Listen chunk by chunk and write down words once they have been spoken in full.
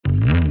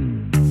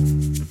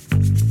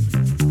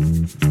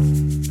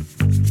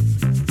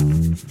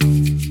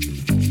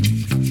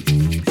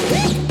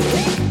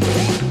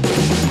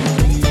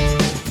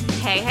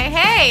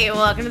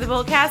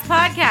Fullcast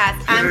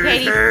Podcast. I'm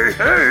Katie.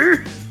 Hey,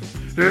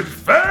 it's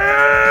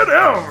Fat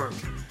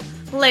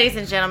Elvis. Ladies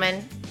and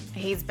gentlemen,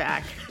 he's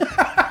back.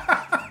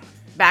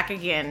 Back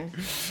again.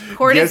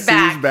 Court Guess is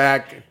back. who's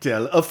back?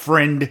 Tell a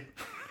friend.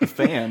 A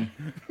fan.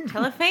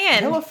 Tell a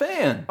fan. Tell a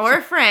fan. Or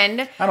a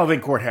friend. I don't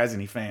think Court has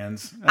any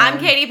fans. I'm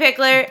Katie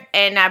Pickler,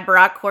 and I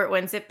brought Court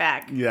Winsett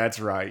back. Yeah,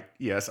 that's right.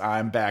 Yes,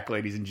 I'm back,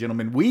 ladies and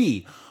gentlemen.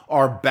 We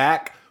are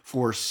back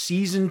for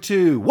season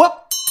 2. Whoop!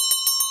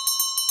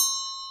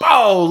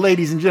 Oh,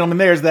 ladies and gentlemen,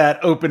 there's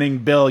that opening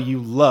bell you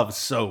love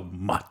so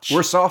much.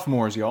 We're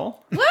sophomores,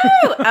 y'all. Woo!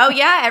 Oh,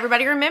 yeah,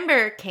 everybody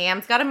remember,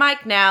 Cam's got a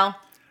mic now.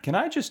 Can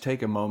I just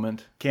take a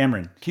moment?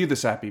 Cameron, Cue the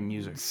sappy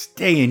music.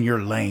 stay in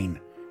your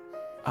lane.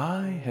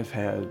 I have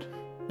had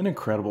an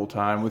incredible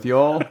time with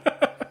y'all.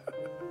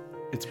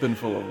 It's been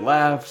full of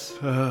laughs.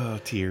 Oh,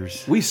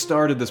 tears. We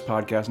started this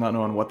podcast not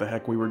knowing what the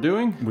heck we were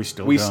doing. We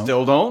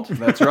still don't.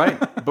 That's right.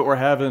 But we're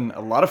having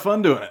a lot of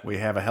fun doing it. We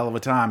have a hell of a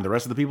time. The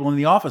rest of the people in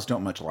the office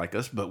don't much like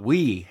us, but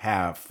we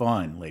have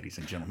fun, ladies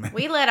and gentlemen.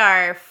 We let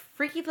our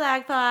freaky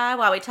flag fly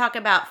while we talk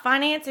about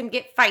finance and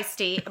get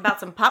feisty about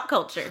some pop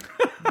culture.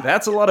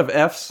 That's a lot of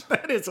F's.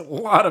 That is a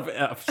lot of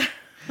F's.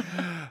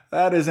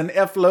 That is an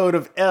F load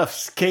of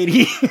F's,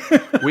 Katie.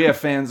 We have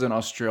fans in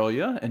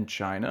Australia and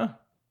China.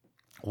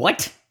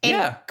 What? In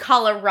Yeah.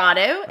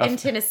 Colorado and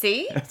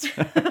Tennessee.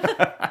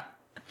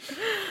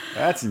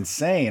 That's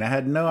insane. I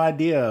had no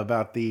idea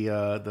about the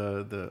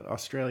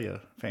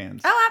Australia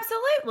fans. Oh,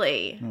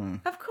 absolutely.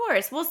 Of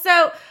course. Well,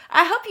 so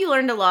I hope you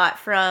learned a lot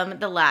from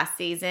the last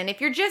season.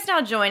 If you're just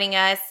now joining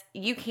us,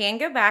 you can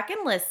go back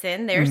and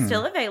listen. They're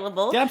still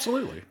available. Yeah,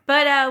 absolutely.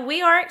 But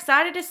we are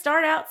excited to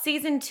start out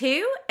season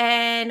 2.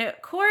 And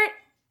Court,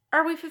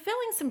 are we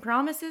fulfilling some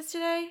promises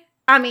today?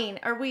 I mean,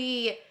 are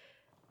we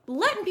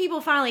letting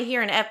people finally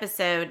hear an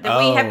episode that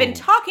we have been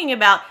talking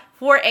about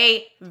for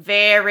a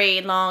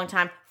very long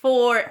time?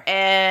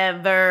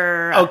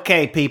 Forever.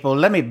 Okay, people,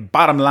 let me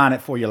bottom line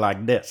it for you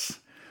like this.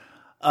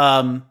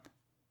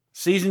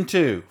 Season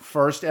 2,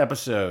 first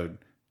episode.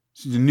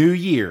 It's the new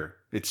year.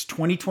 It's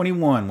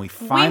 2021. We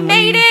finally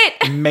made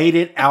it! made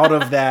it out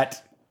of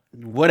that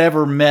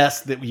whatever mess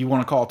that you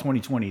want to call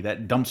 2020,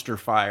 that dumpster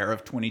fire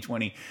of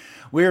 2020.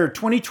 We're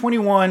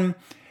 2021,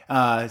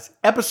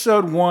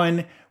 episode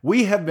 1.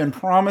 We have been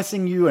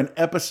promising you an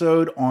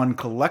episode on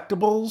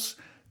collectibles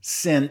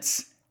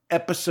since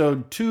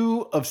episode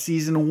 2 of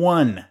season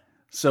 1.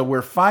 So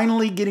we're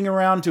finally getting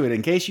around to it.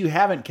 In case you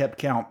haven't kept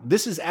count,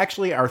 this is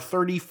actually our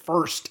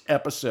 31st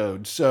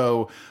episode.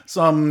 So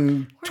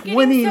some We're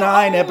 29 getting so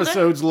old.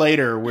 episodes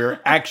later, we're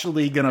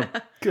actually gonna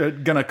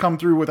come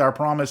through with our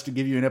promise to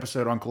give you an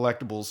episode on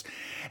collectibles.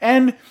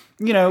 And,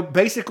 you know,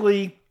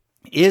 basically,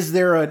 is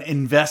there an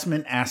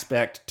investment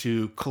aspect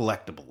to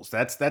collectibles?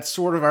 That's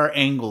sort of our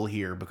angle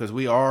here, because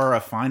we are a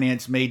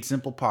finance made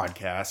simple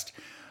podcast.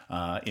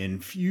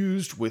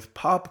 Infused with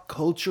pop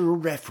culture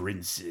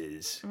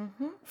references.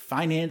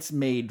 Finance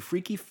made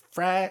Freaky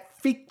Flag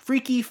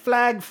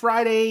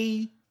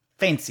Friday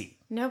fancy.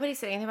 Nobody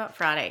said anything about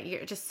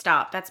Friday. Just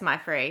stop. That's my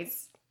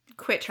phrase.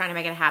 Quit trying to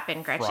make it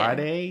happen, Gretchen.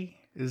 Friday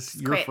is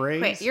your phrase?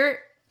 Quit. You're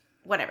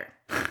whatever.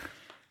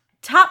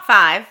 Top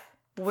 5.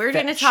 We're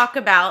going to Fetch. talk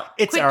about.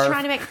 It's quit our-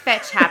 trying to make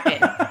fetch happen.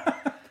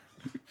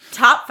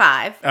 Top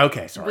 5.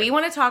 Okay, sorry. We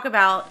want to talk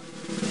about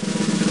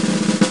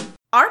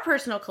our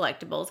personal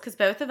collectibles, because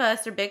both of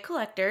us are big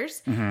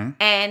collectors.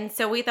 And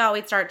so we thought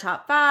we'd start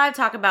top 5,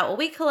 talk about what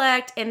we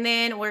collect, and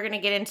then we're going to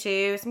get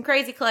into some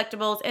crazy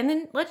collectibles and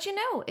then let you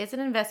know, is it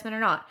an investment or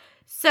not?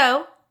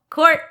 So,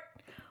 Court,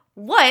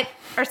 what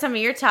are some of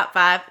your top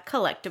 5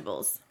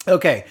 collectibles?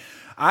 Okay,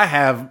 I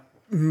have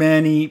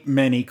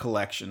many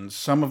collections.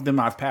 Some of them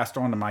I've passed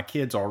on to my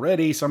kids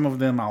already. Some of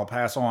them I'll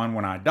pass on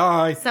when I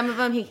die. Some of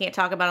them he can't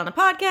talk about on the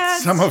podcast.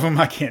 Some of them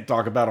I can't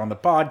talk about on the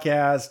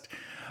podcast.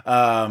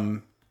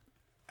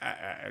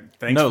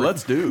 Thanks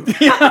Let's do.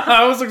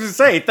 I was going to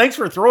say, thanks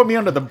for throwing me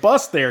under the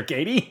bus there,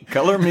 Katie.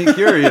 Color me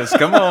curious.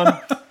 Come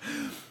on.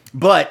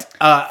 But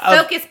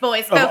Focus,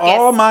 boys, focus. of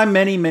all my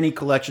many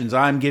collections,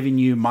 I'm giving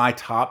you my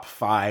top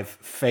 5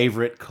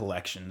 favorite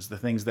collections, the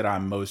things that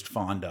I'm most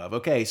fond of.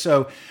 Okay,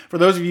 so for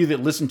those of you that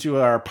listen to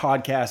our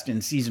podcast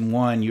in season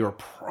 1, you're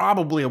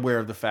probably aware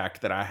of the fact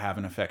that I have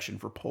an affection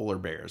for polar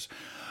bears.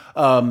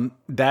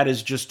 That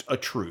is just a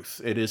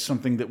truth. It is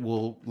something that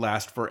will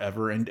last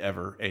forever and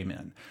ever.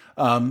 Amen.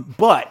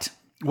 But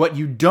what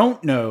you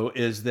don't know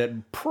is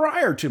that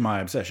prior to my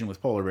obsession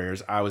with polar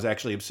bears, I was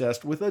actually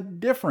obsessed with a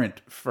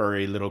different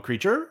furry little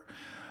creature,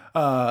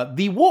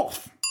 the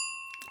wolf.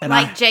 And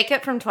like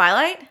Jacob from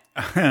Twilight?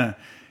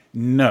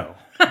 No.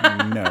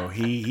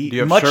 He Do you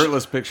have much,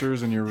 shirtless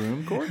pictures in your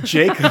room, Court?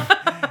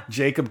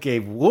 Jacob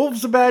gave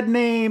wolves a bad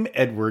name.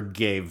 Edward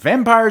gave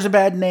vampires a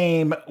bad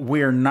name.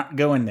 We're not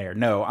going there.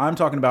 No, I'm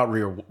talking about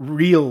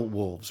real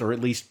wolves, or at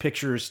least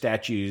pictures,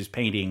 statues,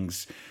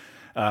 paintings,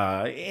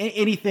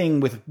 anything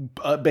with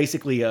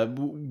basically a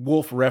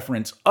wolf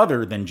reference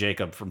other than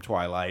Jacob from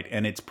Twilight,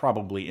 and it's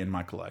probably in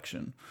my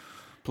collection.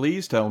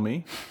 Please tell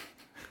me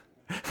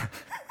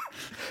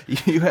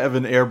you have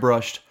an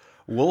airbrushed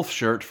wolf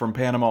shirt from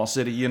Panama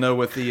City, you know,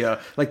 with the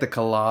like the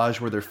collage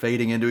where they're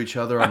fading into each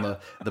other on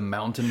the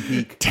mountain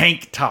peak.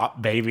 Tank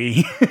top,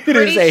 baby.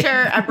 Pretty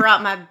sure I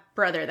brought my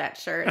brother that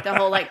shirt, the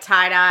whole like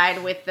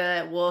tie-dyed with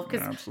the wolf,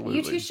 because Absolutely.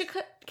 you two should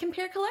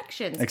compare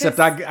collections. Except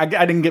I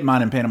didn't get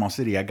mine in Panama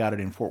City. I got it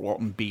in Fort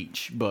Walton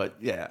Beach. But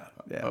yeah.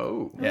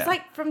 Oh. It was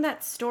like from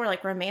that store,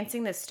 like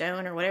Romancing the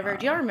Stone or whatever.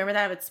 Do y'all remember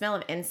that? It would smell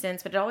of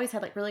incense, but it always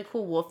had like really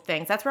cool wolf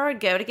things. That's where I would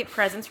go to get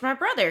presents for my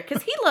brother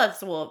because he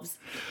loves wolves.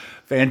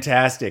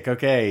 Fantastic.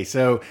 Okay,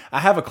 so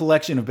I have a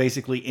collection of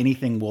basically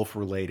anything wolf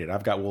related.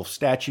 I've got wolf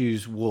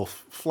statues,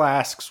 wolf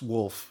flasks,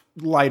 wolf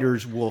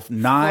lighters, wolf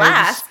knives.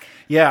 Flask?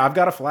 Yeah, I've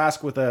got a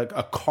flask with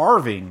a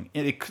carving.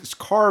 It's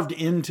carved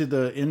into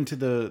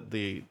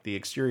the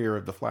exterior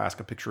of the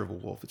flask, a picture of a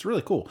wolf. It's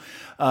really cool.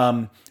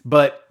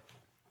 But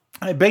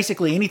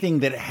basically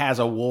anything that has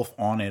a wolf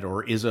on it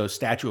or is a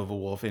statue of a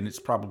wolf, and it's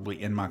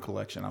probably in my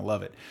collection. I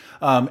love it.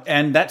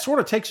 And that sort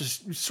of takes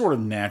us sort of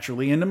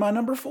naturally into my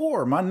number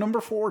 4. My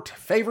number 4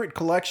 favorite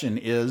collection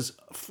is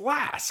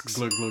flasks.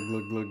 Glug, glug,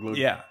 glug, glug, glug.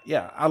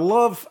 Yeah. I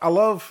love,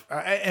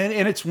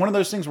 and it's one of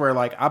those things where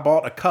like I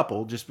bought a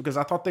couple just because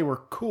I thought they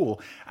were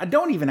cool. I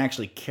don't even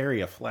actually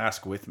carry a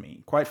flask with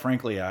me. Quite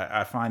frankly,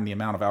 I find the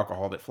amount of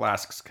alcohol that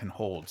flasks can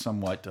hold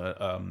somewhat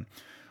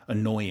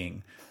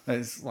annoying.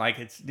 It's like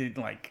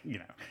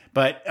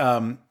but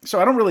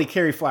so I don't really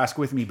carry flask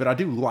with me, but I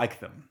do like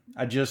them.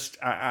 I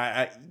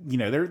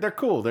they're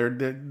cool.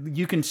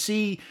 You can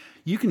see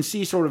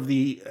sort of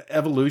the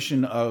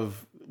evolution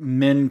of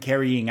men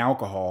carrying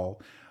alcohol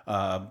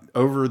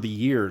over the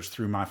years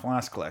through my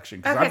flask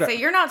collection. Okay, so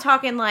you're not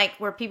talking like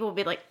where people will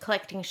be like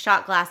collecting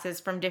shot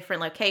glasses from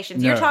different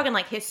locations. You're talking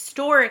like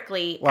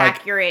historically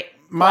accurate.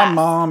 My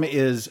mom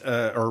is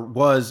or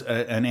was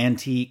an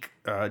antique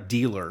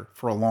dealer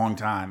for a long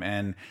time,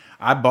 and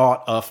I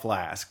bought a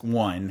flask,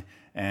 one,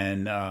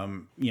 and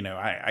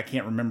I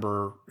can't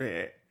remember.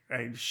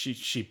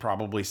 She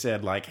probably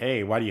said like,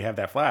 "Hey, why do you have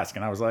that flask?"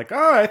 And I was like,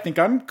 "Oh, I think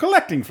I'm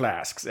collecting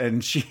flasks."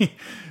 And she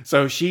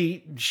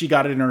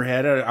got it in her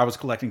head. I was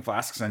collecting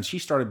flasks, and she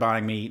started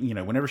buying me.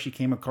 Whenever she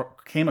came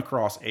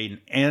across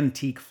an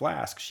antique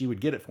flask, she would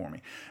get it for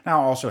me.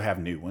 Now I also have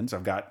new ones.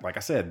 I've got, like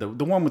I said, the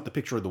one with the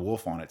picture of the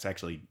wolf on it. It's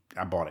actually,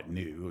 I bought it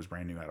new. It was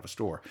brand new out of a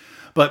store.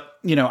 But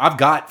I've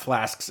got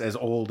flasks as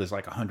old as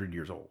like 100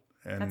 years old.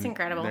 And that's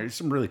incredible. There's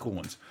some really cool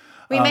ones.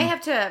 We may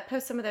have to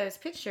post some of those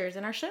pictures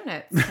in our show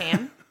notes,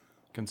 Cam.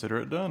 Consider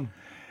it done.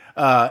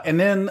 And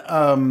then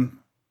my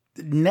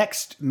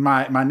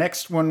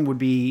next one would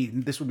be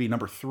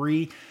number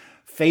 3.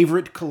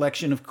 Favorite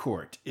collection of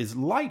Court is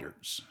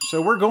lighters.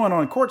 So we're going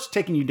on. Court's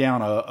taking you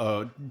down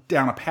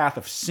a path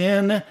of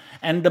sin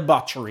and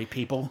debauchery,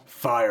 people.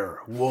 Fire,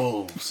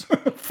 wolves.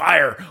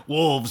 Fire,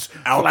 wolves,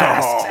 alcohol.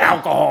 Flasks,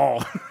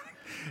 alcohol.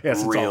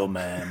 Yes, real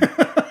man.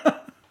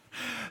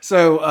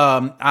 So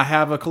I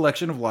have a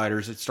collection of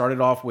lighters. It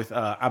started off with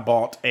I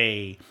bought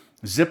a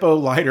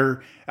Zippo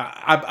lighter.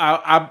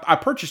 I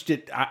purchased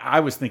it.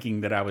 I was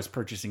thinking that I was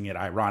purchasing it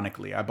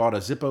ironically. I bought a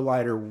Zippo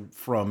lighter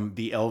from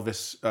the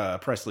Elvis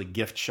Presley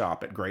gift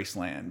shop at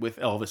Graceland with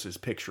Elvis's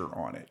picture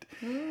on it.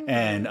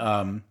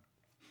 And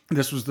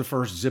this was the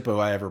first Zippo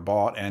I ever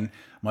bought. And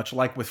much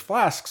like with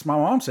flasks, my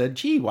mom said,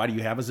 "Gee, why do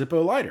you have a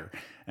Zippo lighter?"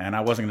 And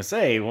I wasn't going to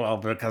say, "Well,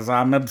 because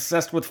I'm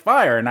obsessed with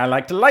fire and I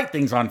like to light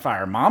things on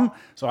fire, Mom."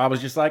 So I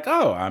was just like,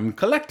 "Oh, I'm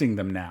collecting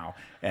them now."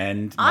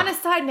 And on a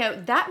side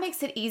note, that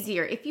makes it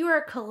easier. If you are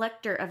a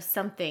collector of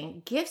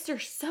something, gifts are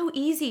so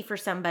easy for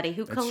somebody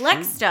who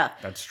collects stuff.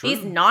 That's true.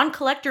 These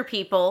non-collector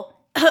people,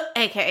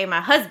 aka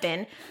my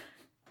husband,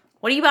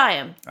 what do you buy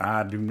him?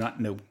 I do not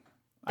know.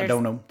 I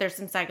don't know. There's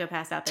some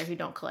psychopaths out there who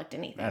don't collect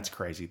anything. That's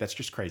crazy. That's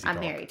just crazy. I'm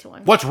married to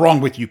one. What's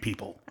wrong with you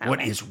people? What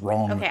is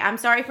wrong? Okay, I'm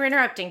sorry for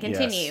interrupting.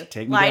 Continue. Yes,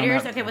 take me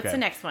lighters. down Okay, what's the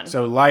next one?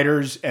 So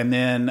lighters, and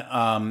then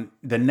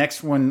the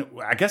next one.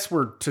 I guess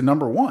we're to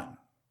number 1.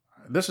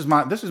 This is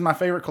my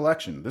favorite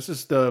collection. This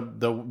is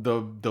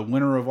the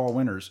winner of all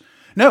winners.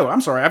 No,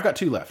 I'm sorry. I've got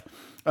 2 left.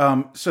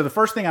 So the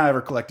first thing I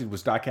ever collected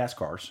was die-cast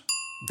cars.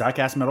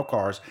 Die-cast metal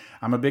cars.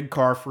 I'm a big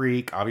car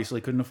freak.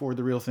 Obviously couldn't afford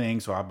the real thing,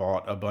 so I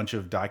bought a bunch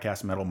of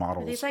die-cast metal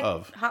models. Are these like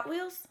of Hot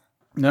Wheels?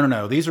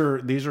 No. These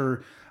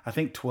are I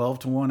think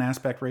 12-to-1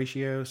 aspect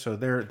ratio. So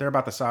they're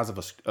about the size of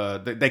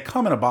a. They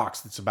come in a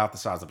box that's about the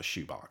size of a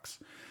shoebox,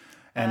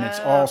 and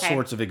it's all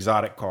sorts of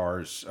exotic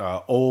cars,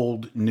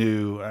 old,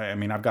 new. I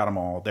mean, I've got them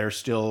all. They're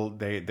still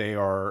they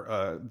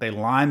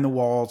line the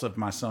walls of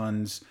my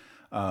son's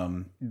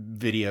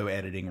video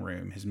editing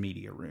room, his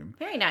media room.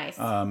 Very nice.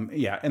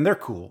 Yeah, and they're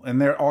cool,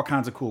 and they're all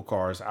kinds of cool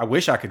cars. I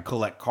wish I could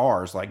collect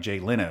cars like Jay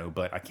Leno,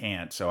 but I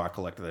can't, so I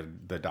collect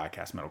the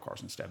die-cast metal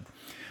cars instead.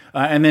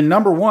 And then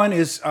number 1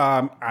 is,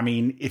 I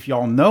mean, if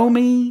y'all know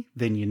me,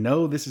 then you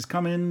know this is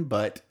coming,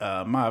 but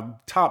my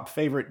top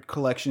favorite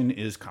collection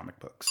is comic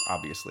books,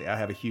 obviously. I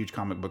have a huge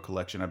comic book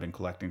collection. I've been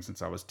collecting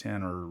since I was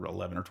 10 or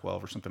 11 or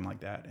 12 or something like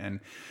that,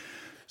 and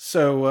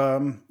so,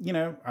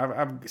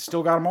 I've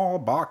still got them all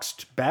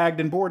boxed, bagged,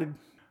 and boarded.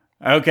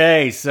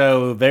 Okay,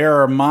 so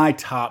there are my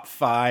top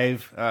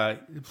 5.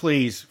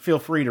 Please feel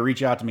free to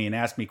reach out to me and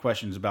ask me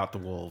questions about the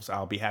Wolves.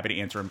 I'll be happy to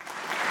answer them.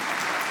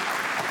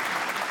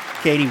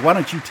 Katie, why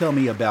don't you tell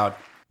me about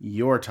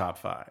your top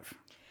 5?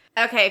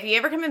 Okay, if you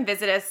ever come and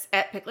visit us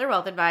at Pickler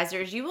Wealth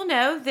Advisors, you will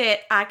know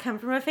that I come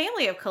from a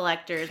family of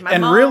collectors. My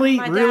mom, really,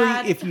 my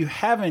dad. if you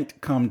haven't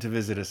come to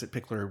visit us at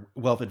Pickler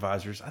Wealth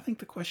Advisors, I think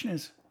the question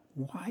is,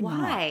 why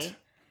not?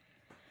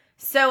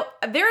 So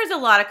there is a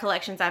lot of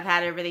collections I've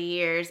had over the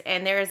years,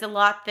 and there is a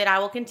lot that I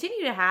will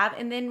continue to have.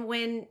 And then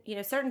when,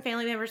 certain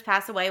family members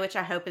pass away, which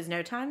I hope is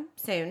no time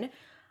soon,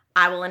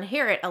 I will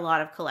inherit a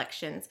lot of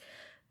collections.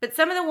 But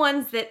some of the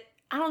ones that,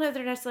 I don't know if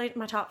they're necessarily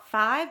my top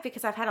 5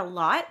 because I've had a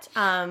lot.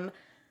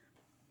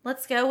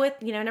 Let's go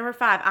with, number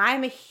 5. I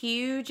am a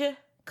huge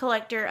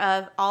collector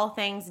of all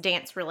things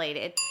dance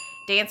related.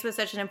 Dance was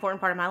such an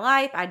important part of my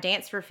life. I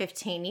danced for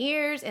 15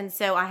 years, and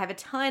so I have a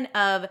ton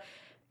of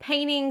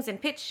paintings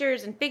and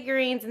pictures and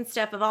figurines and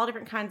stuff of all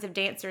different kinds of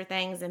dancer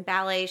things and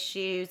ballet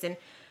shoes, and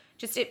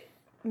just it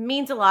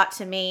means a lot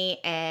to me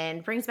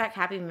and brings back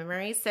happy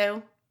memories.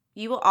 So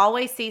you will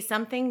always see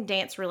something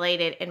dance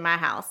related in my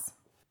house.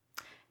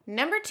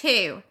 Number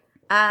 2,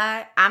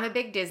 I'm a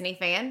big Disney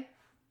fan.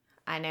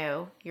 I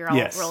know you're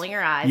all rolling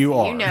your eyes. You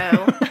are. You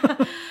know.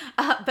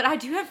 But I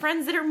do have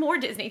friends that are more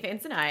Disney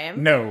fans than I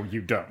am. No,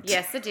 you don't.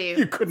 Yes, I do.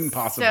 You couldn't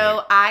possibly.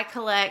 So I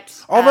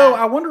collect. Although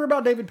I wonder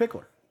about David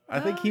Pickler. I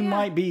think he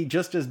might be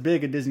just as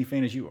big a Disney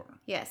fan as you are.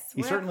 Yes.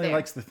 He certainly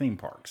likes the theme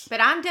parks. But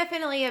I'm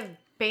definitely a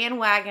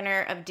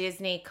bandwagoner of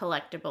Disney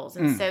collectibles.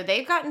 And so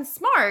they've gotten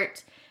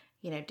smart,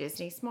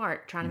 Disney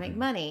smart, trying to make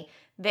money.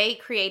 They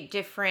create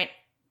different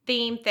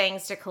theme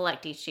things to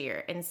collect each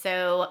year. And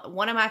so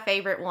one of my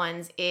favorite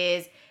ones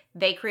is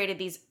they created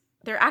these,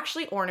 they're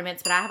actually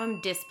ornaments, but I have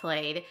them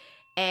displayed.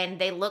 And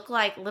they look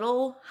like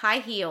little high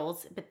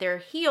heels, but they're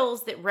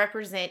heels that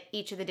represent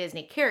each of the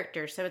Disney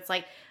characters. So it's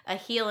like a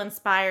heel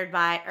inspired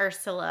by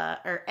Ursula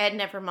or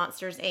Edna from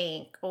Monsters,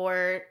 Inc.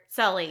 or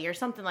Sully or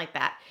something like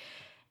that.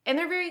 And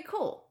they're very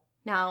cool.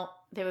 Now,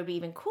 they would be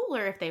even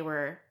cooler if they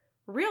were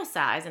real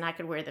size and I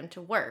could wear them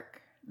to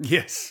work.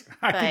 Yes,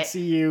 I could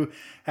see you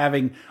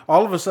having,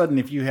 all of a sudden,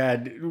 if you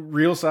had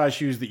real size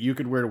shoes that you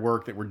could wear to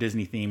work that were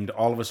Disney themed,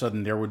 all of a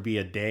sudden there would be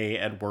a day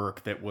at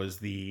work that was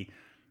the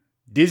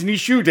Disney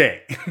Shoe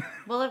Day.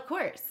 Well, of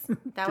course.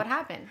 That would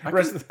happen.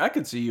 I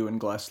could see you in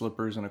glass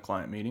slippers in a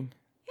client meeting.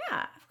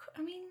 Yeah.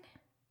 I mean,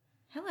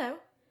 hello.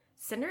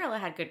 Cinderella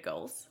had good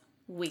goals.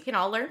 We can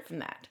all learn from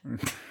that.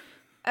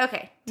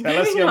 Okay.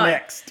 Tell us your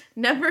next.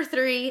 Number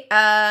 3.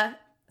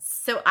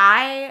 So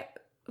I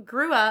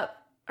grew up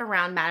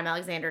around Madame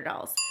Alexander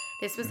dolls.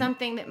 This was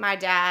something that my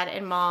dad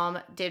and mom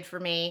did for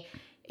me.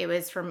 It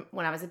was from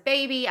when I was a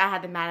baby. I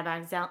had the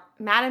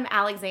Madame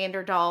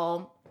Alexander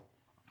doll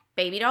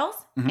baby dolls.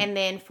 And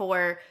then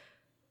for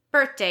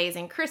birthdays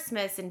and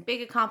Christmas and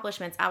big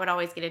accomplishments, I would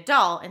always get a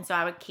doll. And so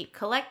I would keep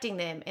collecting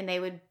them. And they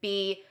would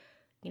be,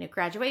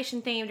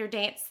 graduation themed or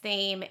dance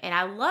themed. And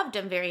I loved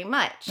them very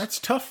much. That's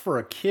tough for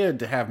a kid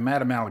to have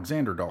Madame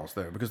Alexander dolls,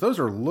 though, because those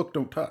are look,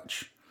 don't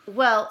touch.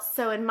 Well,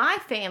 so in my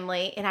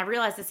family, and I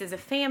realize this is a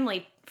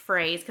family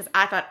phrase because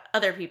I thought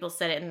other people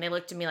said it and they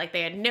looked at me like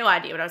they had no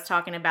idea what I was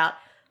talking about.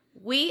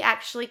 We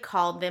actually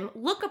called them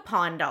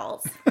look-upon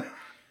dolls.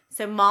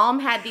 So mom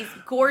had these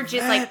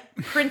gorgeous, like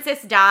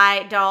Princess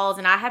Di dolls,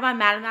 and I had my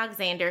Madame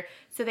Alexander.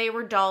 So they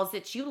were dolls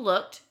that you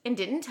looked and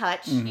didn't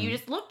touch. You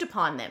just looked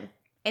upon them.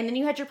 And then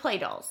you had your play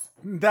dolls.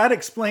 That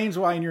explains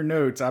why in your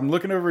notes, I'm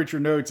looking over at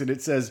your notes and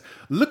it says,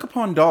 look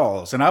upon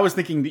dolls. And I was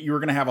thinking that you were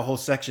going to have a whole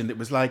section that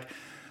was like,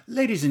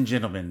 ladies and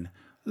gentlemen,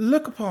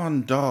 look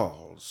upon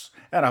dolls.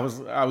 And I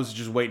was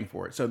just waiting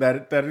for it. So that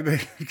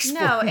explains.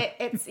 No,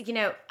 it's,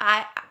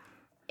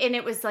 and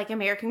it was like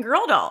American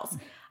Girl dolls.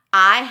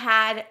 I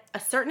had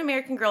a certain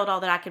American Girl doll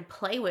that I could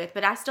play with,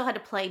 but I still had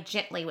to play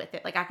gently with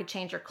it. Like I could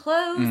change her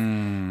clothes,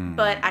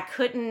 but I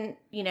couldn't,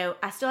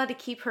 I still had to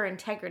keep her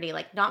integrity,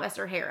 like not mess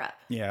her hair up.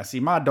 Yeah,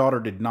 see, my daughter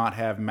did not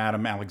have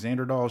Madame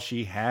Alexander dolls.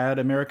 She had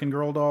American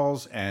Girl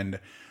dolls, and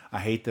I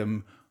hate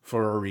them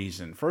for a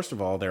reason. First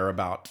of all, they're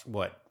about,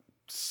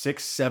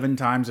 6-7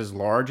 times as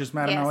large as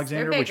Madame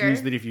Alexander, which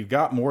means that if you've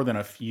got more than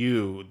a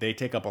few, they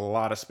take up a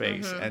lot of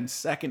space. And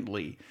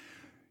secondly,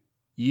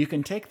 you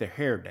can take the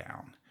hair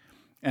down.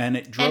 And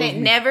it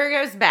never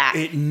goes back.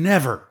 It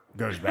never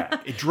goes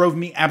back. It drove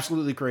me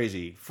absolutely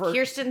crazy.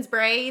 Kirsten's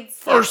braids.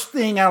 First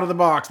thing out of the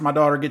box, my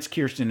daughter gets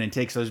Kirsten and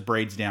takes those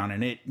braids down,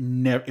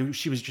 and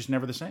she was just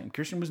never the same.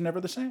 Kirsten was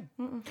never the same.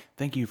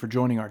 Thank you for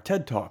joining our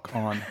TED Talk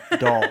on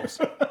dolls.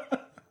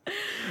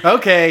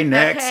 Okay,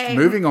 next.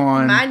 Moving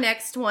on. My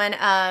next one,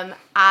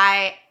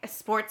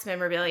 sports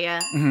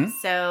memorabilia.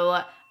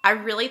 So I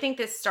really think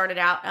this started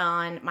out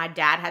on my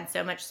dad had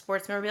so much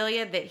sports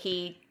memorabilia that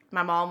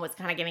my mom was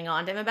kind of getting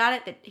on to him about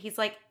it, that he's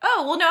like,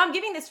 oh, well, no, I'm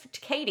giving this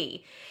to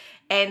Katie.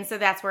 And so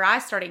that's where I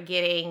started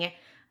getting.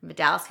 I'm a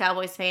Dallas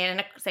Cowboys fan and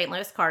a St.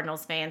 Louis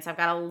Cardinals fan. So I've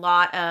got a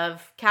lot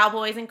of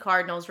Cowboys and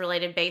Cardinals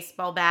related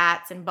baseball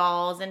bats and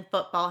balls and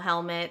football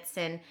helmets.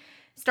 And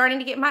starting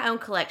to get my own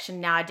collection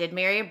now. I did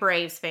marry a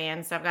Braves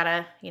fan, so I've got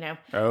to,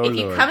 Oh, if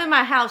you Lord. come in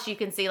my house, you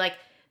can see like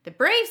the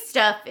Braves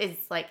stuff is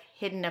like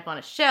hidden up on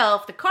a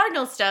shelf. The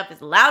Cardinals stuff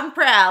is loud and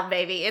proud,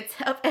 baby. It's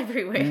up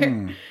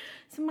everywhere.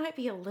 So it might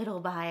be a little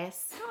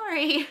biased.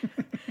 Sorry.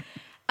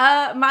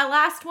 My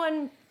last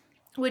one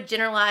would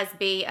generalized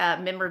be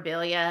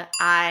memorabilia.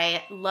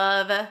 I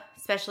love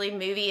especially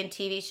movie and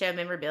TV show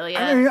memorabilia.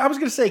 I mean, I was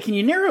going to say, can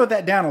you narrow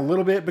that down a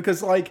little bit?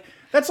 Because, like,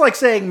 that's like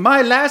saying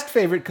my last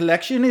favorite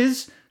collection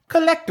is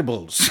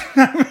collectibles.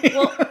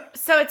 Well,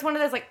 so it's one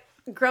of those, like,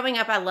 growing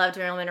up, I loved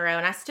Marilyn Monroe,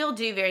 and I still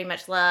do very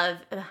much love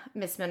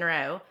Miss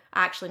Monroe.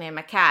 I actually named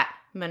my cat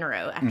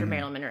Monroe after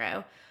Marilyn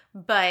Monroe.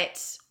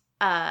 But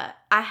I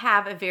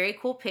have a very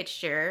cool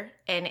picture,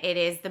 and it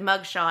is the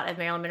mugshot of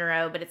Marilyn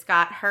Monroe, but it's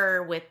got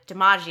her with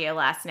DiMaggio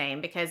last name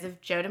because of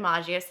Joe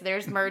DiMaggio. So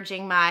there's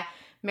merging my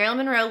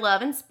Marilyn Monroe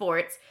love and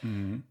sports.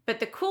 But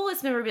the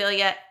coolest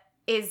memorabilia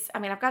is, I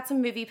mean, I've got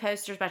some movie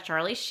posters by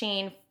Charlie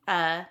Sheen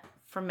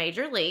from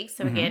Major League.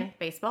 So again,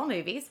 baseball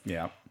movies.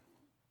 Yeah.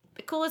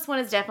 The coolest one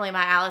is definitely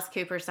my Alice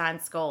Cooper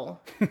signed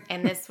skull.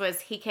 And this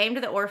was, he came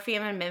to the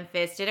Orpheum in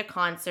Memphis, did a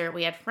concert.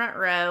 We had front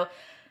row.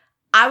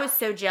 I was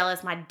so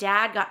jealous. My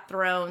dad got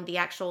thrown the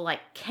actual like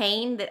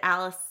cane that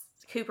Alice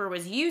Cooper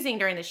was using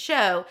during the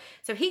show.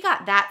 So he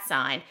got that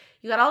signed.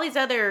 You got all these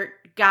other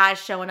guys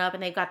showing up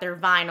and they've got their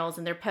vinyls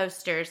and their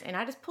posters. And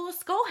I just pull a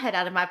skull head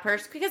out of my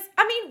purse because,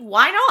 I mean,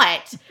 why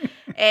not?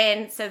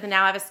 And so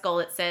now I have a skull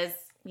that says,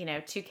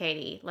 to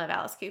Katie, love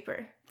Alice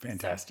Cooper.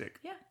 Fantastic.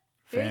 So, yeah.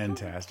 Very cool.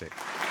 Fantastic.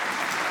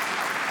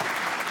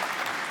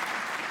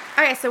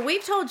 Okay, so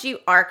we've told you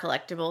our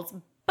collectibles,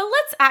 but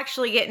let's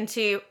actually get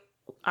into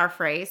our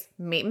phrase,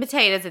 meat and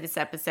potatoes of this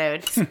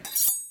episode.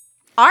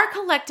 Are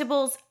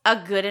collectibles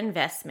a good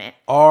investment?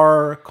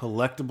 Are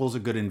collectibles a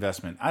good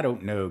investment? I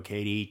don't know,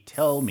 Katie.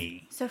 Tell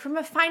me. So from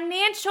a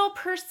financial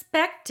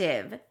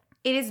perspective,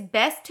 it is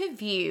best to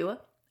view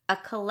a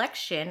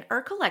collection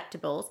or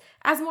collectibles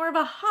as more of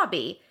a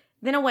hobby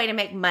than a way to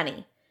make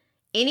money.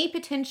 Any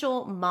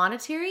potential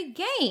monetary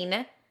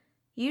gain,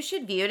 you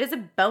should view it as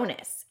a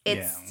bonus.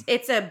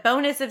 It's a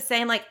bonus of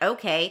saying like,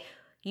 okay,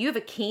 you have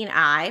a keen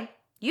eye,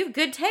 you have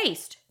good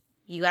taste,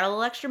 you got a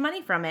little extra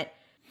money from it.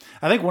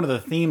 I think one of the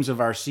themes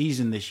of our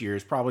season this year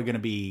is probably going to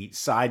be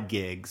side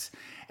gigs.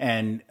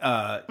 And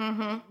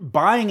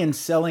buying and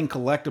selling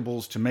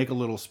collectibles to make a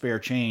little spare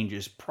change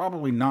is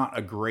probably not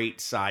a great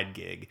side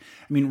gig.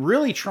 I mean,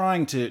 really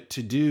trying to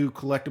do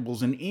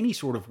collectibles in any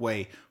sort of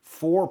way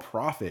for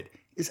profit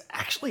is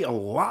actually a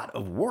lot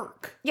of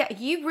work. Yeah,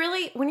 you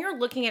really, when you're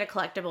looking at a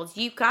collectibles,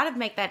 you've got to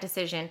make that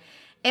decision.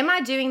 Am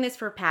I doing this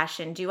for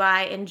passion? Do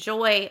I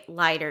enjoy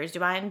lighters?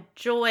 Do I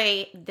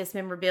enjoy this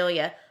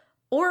memorabilia?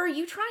 Or are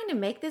you trying to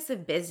make this a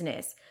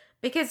business?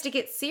 Because to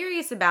get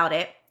serious about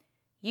it,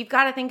 you've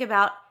got to think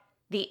about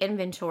the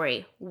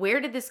inventory. Where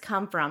did this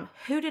come from?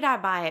 Who did I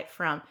buy it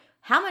from?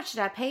 How much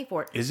did I pay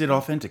for it? Is it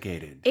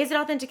authenticated? Is it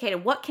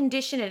authenticated? What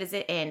condition is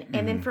it in?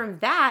 And then from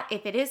that,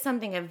 if it is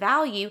something of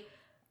value,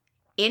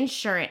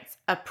 insurance,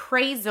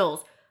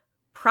 appraisals,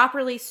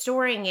 properly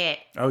storing it.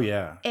 Oh,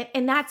 yeah.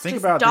 And that's Think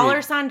just about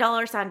dollar sign,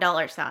 dollar sign,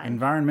 dollar sign.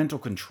 Environmental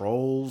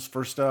controls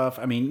for stuff.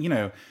 I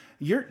mean,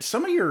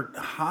 some of your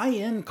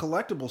high-end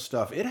collectible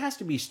stuff, it has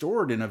to be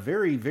stored in a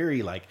very,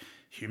 very like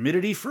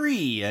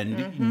humidity-free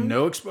and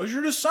no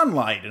exposure to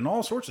sunlight and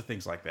all sorts of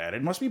things like that.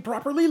 It must be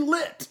properly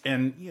lit,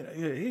 and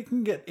it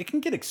can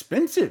get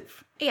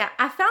expensive. Yeah,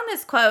 I found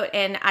this quote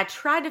and I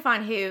tried to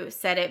find who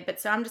said it, but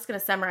so I'm just going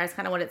to summarize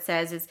kind of what it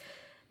says is,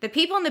 the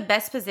people in the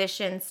best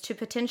positions to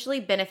potentially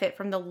benefit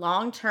from the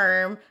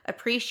long-term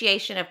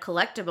appreciation of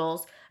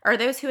collectibles are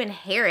those who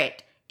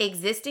inherit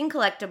existing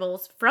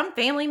collectibles from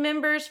family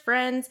members,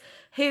 friends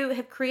who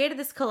have created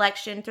this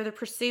collection through the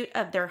pursuit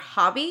of their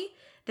hobby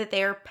that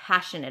they are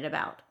passionate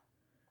about.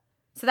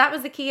 So that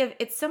was the key of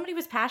it. Somebody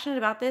was passionate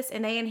about this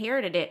and they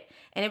inherited it.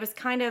 And it was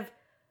kind of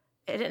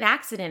an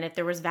accident if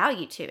there was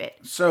value to it.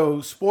 So,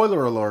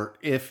 spoiler alert,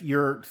 if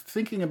you're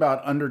thinking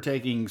about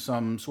undertaking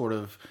some sort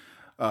of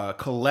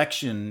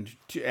collection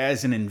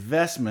as an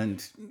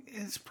investment,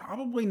 it's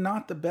probably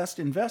not the best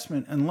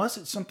investment unless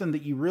it's something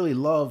that you really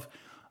love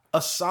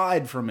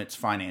aside from its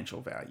financial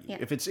value. Yeah.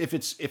 If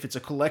it's a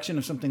collection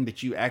of something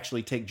that you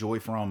actually take joy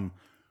from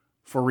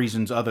for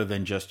reasons other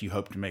than just you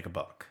hope to make a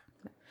buck.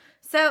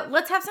 So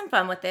let's have some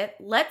fun with it.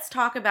 Let's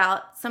talk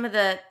about some of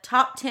the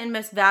top 10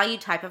 most valued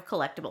type of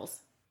collectibles.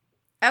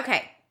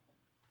 Okay,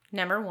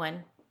 number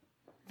 1,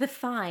 the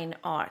fine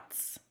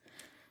arts.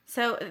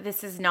 So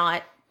this is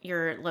not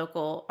your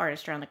local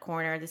artist around the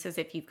corner. This is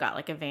if you've got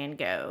like a Van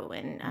Gogh,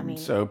 and I mean,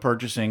 so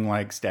purchasing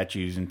like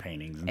statues and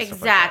paintings and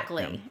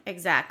exactly, stuff like that.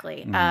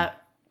 Exactly.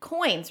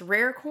 Coins,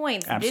 rare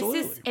coins.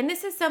 Absolutely.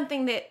 This is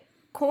something that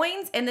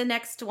coins, and the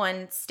next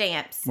one,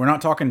 stamps. We're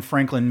not talking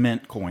Franklin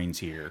Mint coins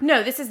here.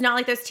 No, this is not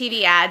like those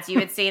TV ads you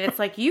would see, and it's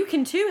like, you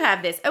can too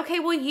have this. Okay,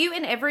 well, you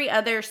and every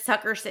other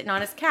sucker sitting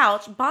on his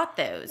couch bought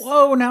those.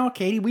 Whoa, now,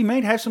 Katie, we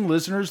may have some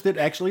listeners that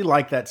actually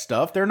like that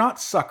stuff. They're not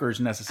suckers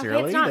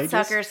necessarily. Okay, it's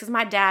not suckers, because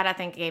my dad, I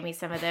think, gave me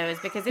some of those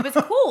because it was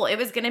cool. It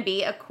was going to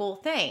be a cool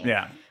thing.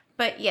 Yeah.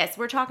 But yes,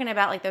 we're talking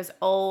about like those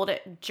old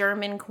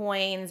German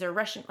coins or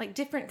Russian, like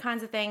different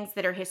kinds of things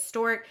that are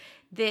historic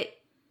that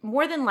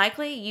more than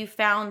likely you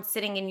found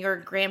sitting in your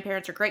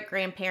grandparents' or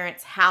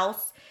great-grandparents'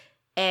 house,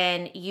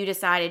 and you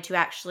decided to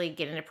actually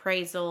get an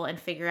appraisal and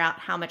figure out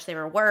how much they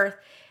were worth.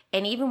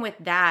 And even with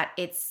that,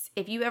 it's,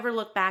 if you ever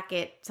look back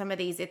at some of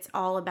these, it's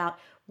all about,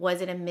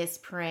 was it a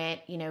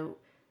misprint? You know,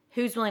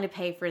 who's willing to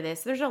pay for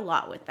this? There's a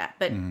lot with that.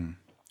 But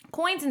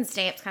coins and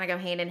stamps kind of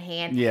go hand in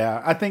hand.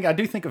 Yeah, I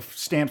do think of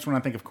stamps when I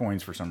think of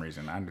coins for some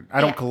reason.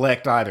 I don't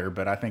collect either,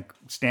 but I think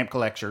stamp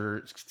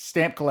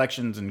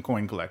collections and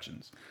coin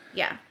collections.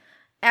 Yeah.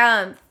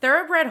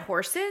 Thoroughbred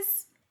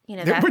horses, you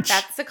know,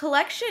 that's a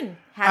collection.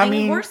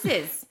 Having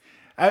horses.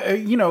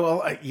 You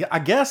know, I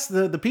guess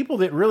the people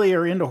that really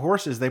are into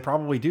horses, they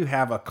probably do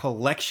have a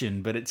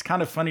collection, but it's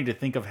kind of funny to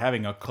think of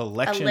having a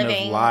collection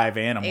of live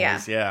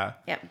animals. Yeah.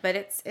 Yeah, but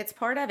it's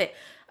part of it.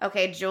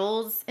 Okay,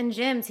 jewels and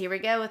gems. Here we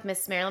go with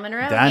Miss Marilyn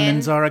Monroe.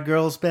 Diamonds are a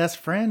girl's best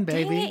friend,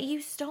 baby. Dang it,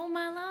 you stole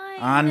my line.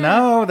 I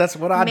know. That's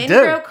what I do.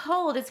 Men grow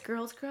cold as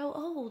girls grow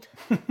old.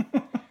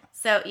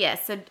 So,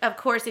 yes. So, of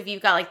course, if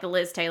you've got like the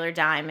Liz Taylor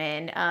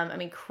diamond, I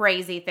mean,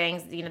 crazy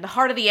things, you know, the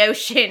heart of the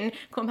ocean,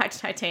 going back to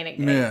Titanic.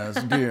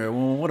 Yes, dear.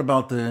 Well, what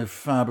about the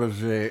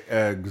Fabergé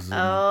eggs?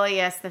 Oh,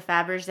 yes, the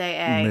Fabergé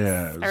eggs.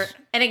 Yes. Or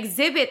an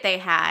exhibit they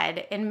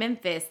had in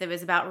Memphis that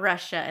was about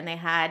Russia, and they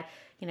had,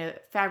 you know,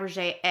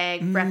 Fabergé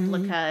egg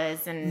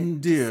replicas.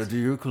 And dear, do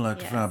you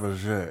collect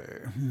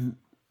Fabergé?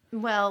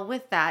 Well,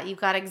 with that,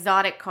 you've got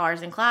exotic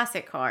cars and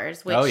classic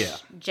cars, which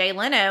Jay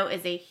Leno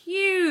is a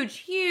huge,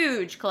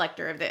 huge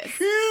collector of this.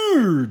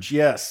 Huge,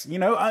 yes. You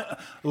know, a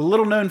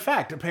little known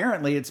fact,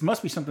 apparently it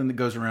must be something that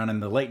goes around in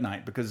the late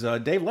night because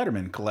Dave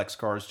Letterman collects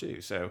cars too.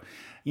 So,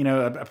 you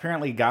know,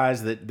 apparently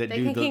guys that they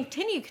can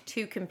continue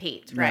to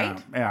compete, right?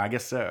 Yeah, I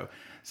guess so.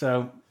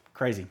 So,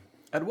 crazy.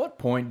 At what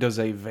point does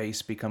a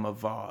vase become a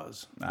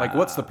vase? Like,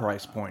 what's the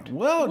price point?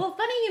 Well,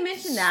 funny you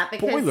mentioned that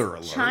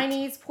because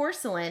Chinese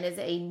porcelain is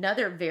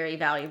another very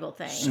valuable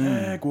thing.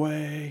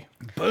 Segue.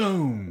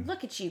 Boom.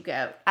 Look at you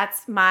go.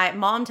 That's my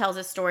mom tells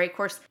a story. Of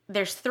course,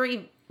 there's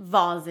 3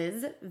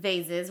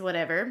 vases,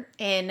 whatever,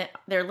 in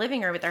their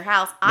living room at their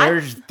house.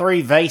 There's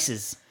 3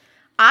 vases.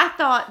 I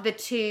thought the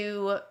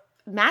 2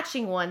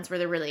 matching ones were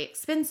the really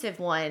expensive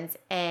ones,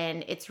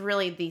 and it's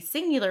really the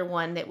singular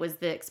one that was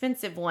the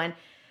expensive one.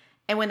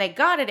 And when they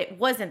got it, it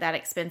wasn't that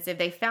expensive.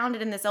 They found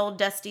it in this old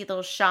dusty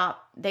little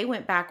shop. They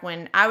went back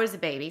when I was a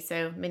baby,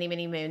 so many,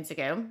 many moons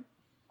ago.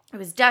 It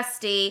was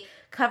dusty,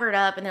 covered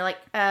up, and they're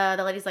like,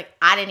 the lady's like,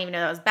 I didn't even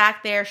know that was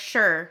back there.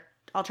 Sure,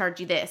 I'll charge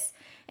you this.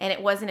 And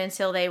it wasn't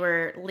until they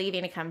were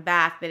leaving to come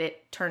back that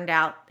it turned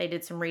out they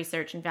did some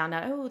research and found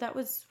out, oh, that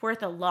was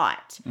worth a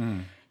lot.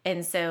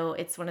 And so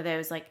it's one of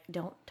those, like,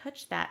 don't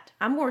touch that.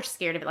 I'm more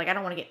scared of it. Like, I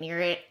don't want to get near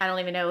it. I don't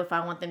even know if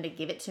I want them to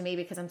give it to me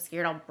because I'm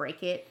scared I'll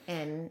break it,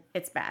 and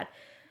it's bad.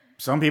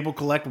 Some people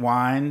collect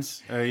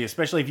wines,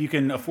 especially if you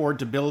can afford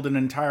to build an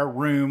entire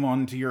room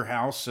onto your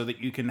house so that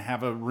you can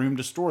have a room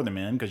to store them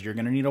in because you're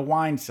going to need a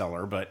wine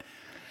cellar.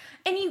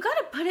 And you got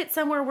to put it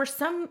somewhere where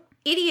some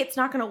idiot's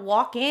not going to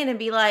walk in and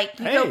be like,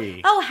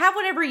 hey, go, oh, have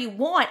whatever you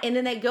want. And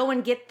then they go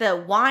and get the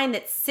wine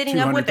that's sitting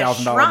up with the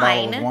 $200,000 shrine.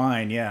 bottle of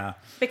wine, yeah.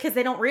 Because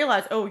they don't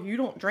realize, oh, you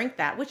don't drink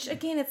that. Which,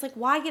 again, it's like,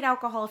 why get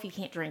alcohol if you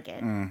can't drink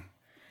it? And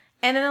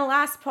then the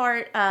last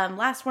part,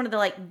 last one of the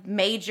like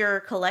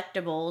major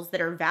collectibles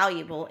that are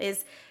valuable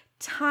is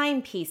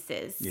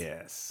timepieces.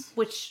 Yes.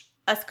 Which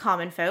us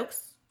common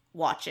folks,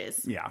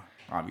 watches. Yeah,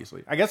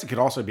 obviously. I guess it could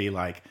also be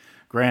like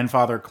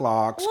grandfather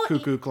clocks,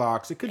 cuckoo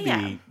clocks. It could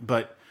be,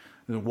 but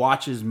the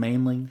watches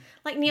mainly.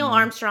 Like Neil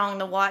Armstrong,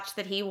 the watch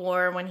that he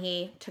wore when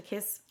he took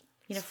his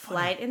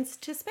flight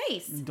into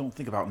space. You don't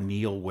think about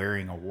Neil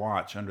wearing a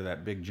watch under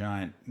that big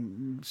giant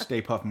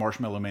Stay Puft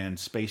Marshmallow Man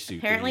spacesuit.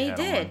 Apparently he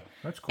did. On.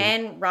 That's cool.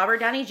 And Robert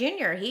Downey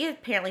Jr., he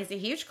apparently is a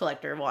huge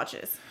collector of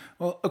watches.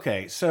 Well,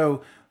 okay,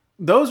 so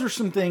those are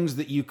some things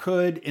that you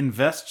could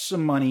invest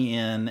some money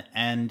in,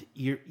 and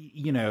you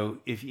know,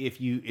 if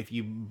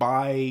you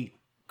buy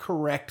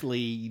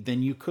correctly,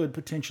 then you could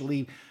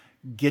potentially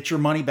get your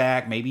money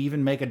back, maybe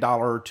even make $1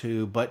 or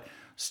 $2, but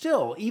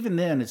still, even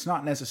then, it's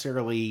not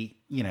necessarily,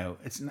 you know,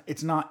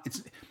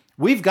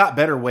 we've got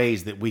better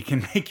ways that we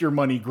can make your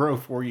money grow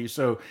for you.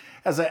 So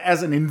as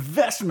an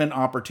investment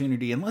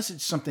opportunity, unless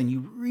it's something you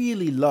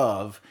really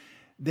love,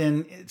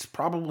 then it's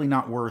probably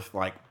not worth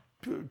like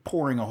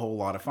pouring a whole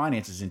lot of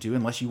finances into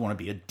unless you want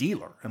to be a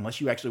dealer,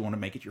 unless you actually want to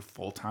make it your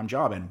full-time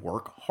job and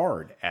work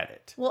hard at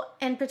it. Well,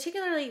 and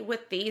particularly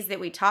with these that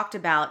we talked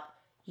about,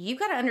 you've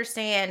got to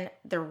understand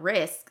the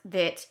risk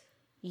that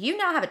you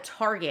now have a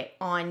target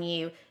on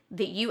you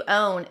that you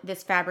own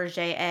this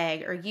Fabergé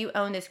egg or you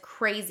own this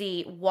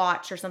crazy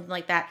watch or something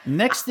like that.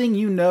 Next thing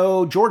you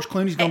know, George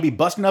Clooney's going to be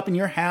busting up in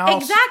your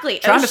house. Exactly.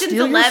 Trying Ocean's to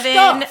steal 11,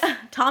 your stuff.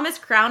 Thomas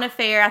Crown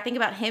Affair. I think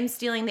about him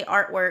stealing the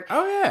artwork.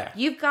 Oh, yeah.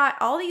 You've got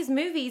all these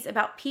movies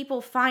about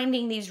people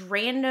finding these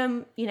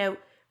random, you know,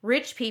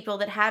 rich people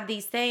that have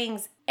these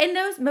things. And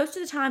those, most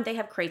of the time, they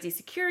have crazy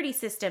security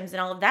systems and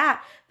all of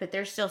that. But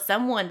there's still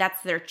someone,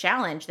 that's their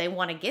challenge. They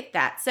want to get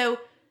that. So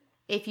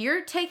if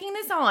you're taking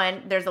this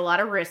on, there's a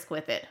lot of risk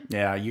with it.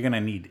 Yeah, you're going to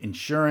need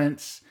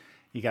insurance.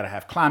 You got to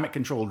have climate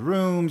controlled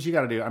rooms. You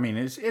got to do, I mean,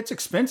 it's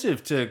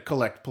expensive to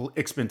collect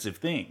expensive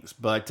things,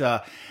 but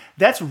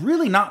that's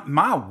really not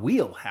my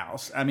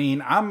wheelhouse. I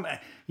mean, I'm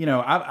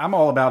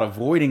all about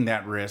avoiding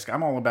that risk.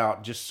 I'm all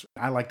about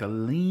I like to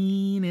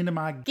lean into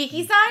my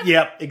geeky side.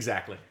 Yep,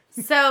 exactly.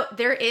 So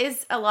there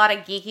is a lot of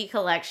geeky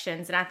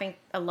collections, and I think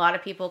a lot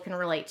of people can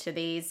relate to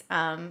these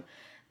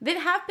that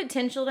have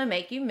potential to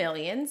make you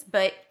millions,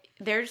 but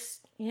there's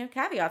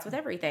caveats with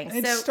everything.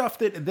 It's stuff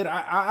that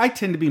I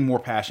tend to be more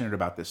passionate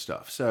about this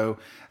stuff. So,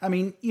 I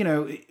mean,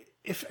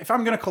 if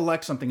I'm going to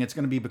collect something, it's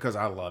going to be because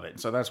I love it.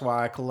 So that's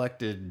why I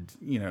collected,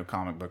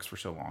 comic books for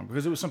so long,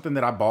 because it was something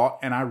that I bought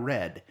and I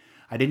read.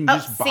 I didn't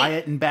just buy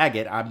it and bag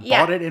it. I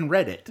bought it and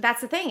read it. That's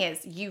the thing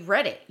is you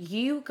read it.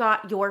 You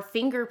got your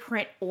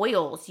fingerprint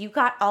oils. You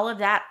got all of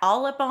that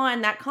all up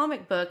on that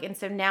comic book. And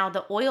so now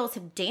the oils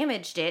have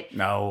damaged it.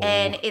 No.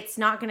 And it's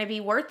not going to be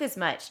worth as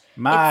much.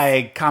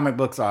 My comic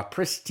books are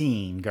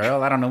pristine,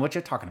 girl. I don't know what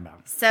you're talking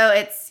about. So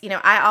it's,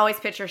 I always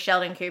picture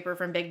Sheldon Cooper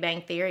from Big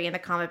Bang Theory in the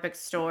comic book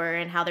store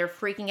and how they're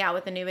freaking out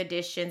with the new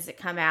editions that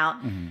come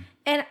out. Mm-hmm.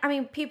 And I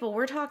mean, people,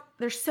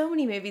 there's so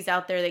many movies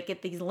out there that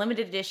get these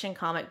limited edition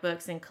comic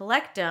books and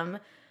collect them.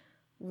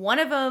 One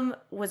of them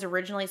was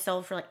originally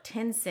sold for like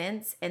 10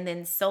 cents and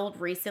then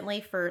sold recently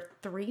for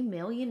 $3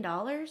 million.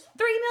 $3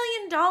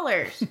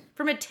 million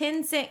from a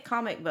 10-cent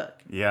comic book.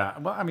 Yeah.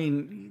 Well, I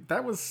mean,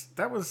 that was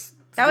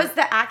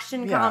the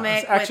Action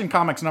comic. It was Action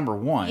Comics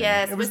 #1.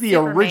 Yes. It was the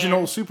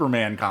original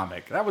Superman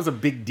comic. That was a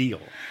big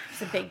deal.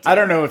 It's a big deal. I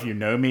don't know if you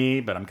know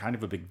me, but I'm kind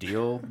of a big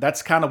deal.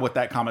 That's kind of what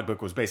that comic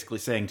book was basically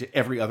saying to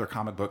every other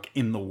comic book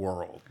in the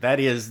world. That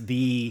is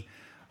the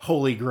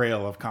holy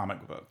grail of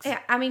comic books. Yeah,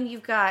 I mean,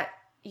 you've got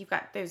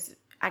those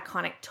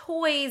iconic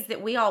toys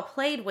that we all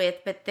played with,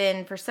 but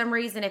then for some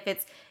reason, if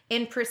it's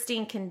in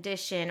pristine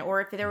condition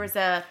or if there was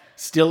a...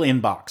 Still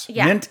in box.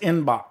 Yeah. Mint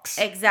in box.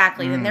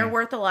 Exactly. Then they're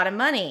worth a lot of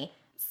money.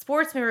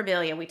 Sports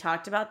memorabilia, we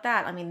talked about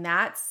that. I mean,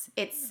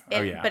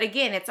 but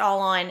again, it's all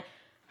on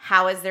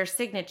how is their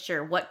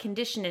signature, what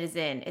condition it is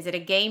in. Is it a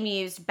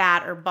game-used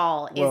bat or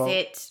ball?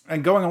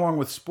 And going along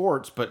with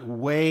sports, but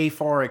way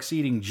far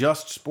exceeding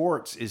just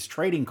sports, is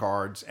trading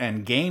cards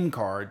and game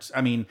cards.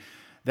 I mean,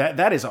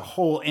 that is a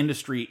whole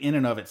industry in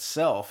and of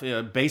itself.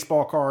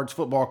 Baseball cards,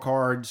 football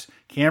cards.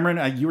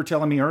 Cameron, you were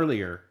telling me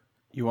earlier.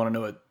 You want to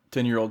know what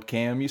 10-year-old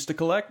Cam used to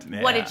collect?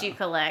 Yeah. What did you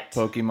collect?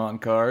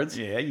 Pokemon cards.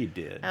 Yeah, you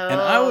did. Oh. And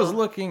I was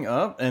looking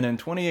up, and in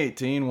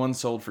 2018, one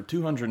sold for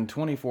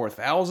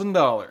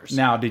 $224,000.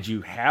 Now, did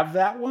you have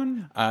that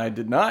one? I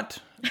did not.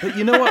 But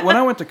you know what? When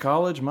I went to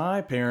college, my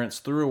parents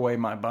threw away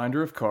my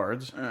binder of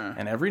cards,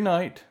 and every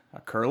night, I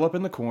curl up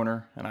in the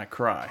corner, and I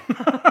cry.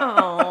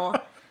 Oh.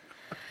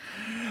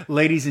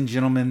 Ladies and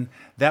gentlemen,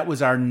 that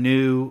was our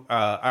new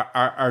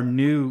our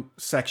new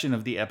section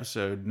of the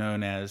episode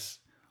known as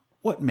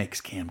What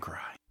Makes Cam Cry?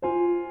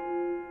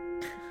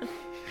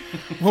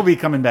 We'll be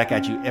coming back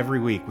at you every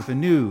week with a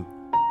new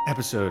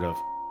episode of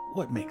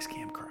What Makes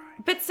Cam Cry.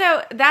 But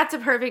so that's a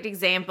perfect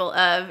example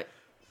of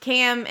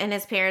Cam and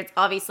his parents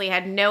obviously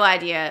had no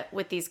idea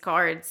with these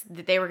cards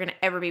that they were going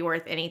to ever be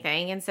worth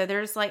anything. And so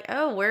they're just like,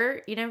 oh,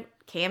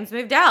 Cam's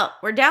moved out.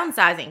 We're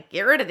downsizing.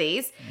 Get rid of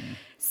these.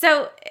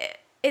 So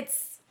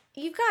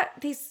you've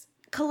got these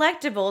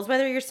collectibles,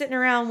 whether you're sitting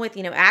around with,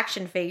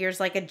 action figures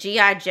like a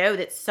G.I. Joe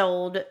that's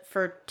sold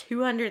for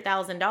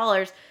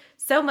 $200,000.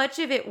 So much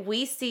of it,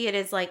 we see it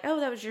as like, oh,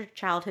 that was your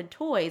childhood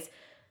toys.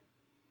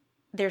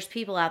 There's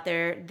people out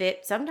there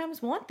that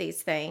sometimes want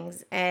these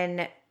things.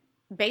 And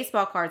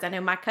baseball cards, I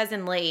know my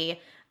cousin Lee,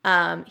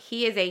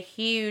 he is a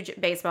huge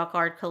baseball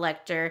card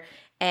collector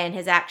and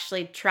has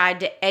actually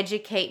tried to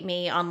educate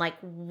me on like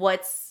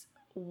what's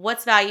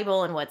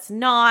valuable and what's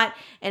not.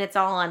 And it's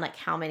all on like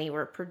how many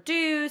were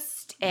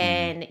produced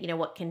and,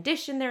 what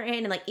condition they're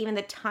in. And like even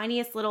the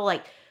tiniest little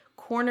like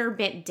corner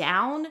bent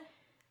down,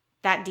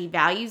 that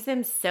devalues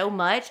them so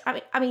much.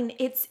 I mean,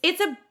 it's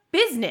a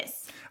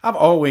business. I've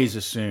always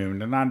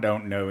assumed, and I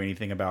don't know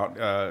anything about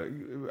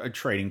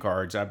trading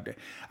cards.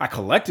 I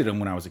collected them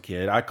when I was a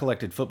kid. I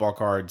collected football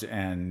cards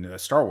and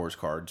Star Wars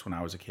cards when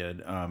I was a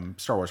kid.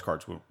 Star Wars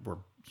cards were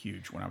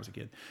huge when I was a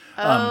kid.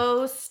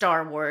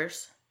 Star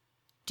Wars.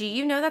 Do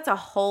you know that's a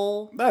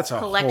whole collection?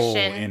 Whole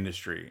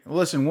industry.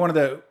 Listen,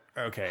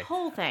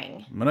 whole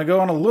thing. I'm going to go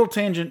on a little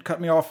tangent. Cut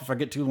me off if I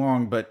get too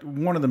long. But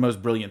one of the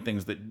most brilliant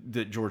things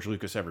that George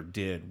Lucas ever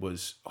did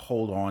was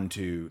hold on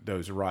to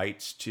those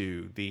rights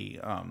to the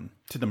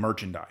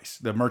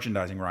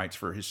merchandising rights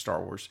for his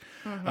Star Wars.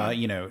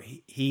 Mm-hmm.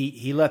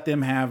 He let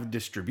them have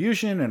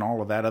distribution and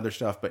all of that other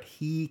stuff, but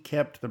he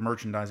kept the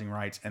merchandising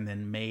rights and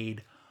then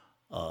made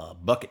a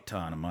bucket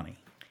ton of money.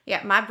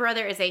 Yeah, my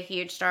brother is a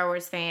huge Star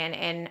Wars fan,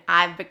 and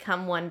I've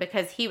become one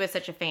because he was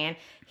such a fan.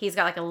 He's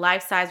got like a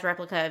life-size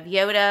replica of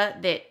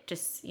Yoda that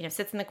just,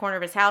 sits in the corner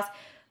of his house.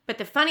 But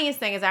the funniest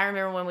thing is I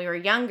remember when we were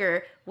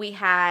younger,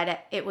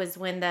 it was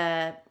when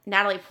the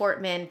Natalie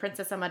Portman,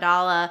 Princess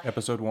Amidala.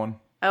 Episode 1.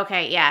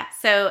 Okay, yeah.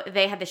 So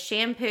they had the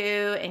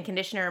shampoo and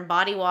conditioner and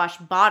body wash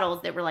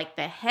bottles that were like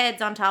the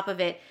heads on top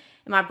of it.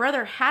 And my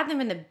brother had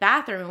them in the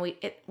bathroom.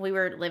 And we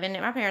were living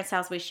at my parents'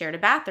 house. We shared a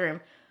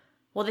bathroom.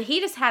 Well, he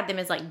just had them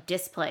as like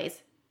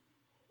displays.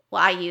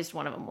 Well, I used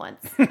one of them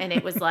once, and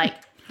it was like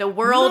the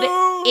world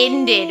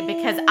ended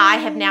because I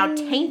have now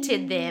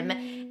tainted them,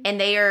 and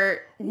they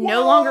are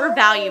no longer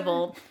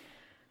valuable.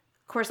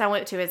 Of course, I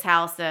went to his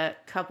house a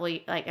couple,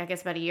 I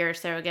guess about a year or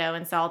so ago,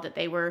 and saw that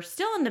they were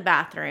still in the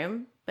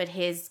bathroom, but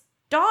his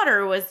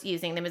daughter was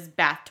using them as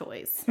bath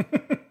toys.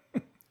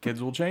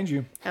 Kids will change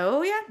you.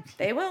 Oh yeah,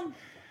 they will.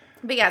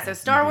 But yeah, so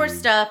Star Wars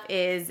stuff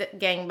is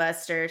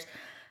gangbusters.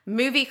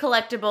 Movie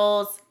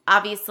collectibles,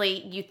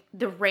 obviously,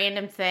 the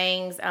random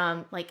things,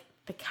 like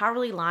the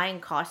Cowardly Lion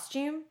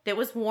costume that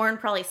was worn,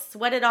 probably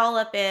sweated all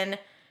up in,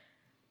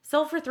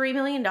 sold for $3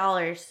 million.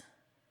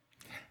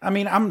 I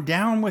mean, I'm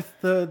down with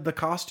the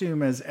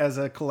costume as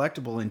a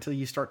collectible until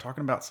you start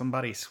talking about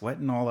somebody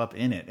sweating all up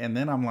in it. And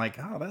then I'm like,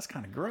 oh, that's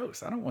kind of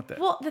gross. I don't want that.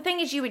 Well, the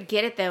thing is, you would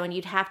get it, though, and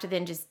you'd have to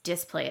then just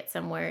display it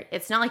somewhere.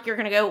 It's not like you're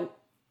going to go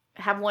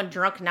have one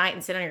drunk night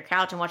and sit on your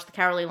couch and watch the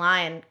Cowardly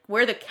Lion,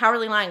 wear the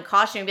Cowardly Lion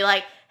costume and be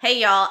like, hey,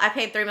 y'all, I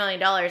paid $3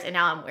 million and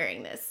now I'm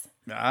wearing this.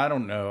 I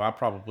don't know. I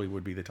probably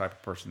would be the type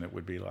of person that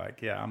would be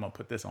like, yeah, I'm going to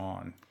put this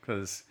on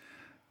because,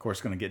 of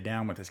course, going to get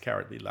down with this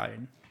Cowardly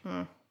Lion.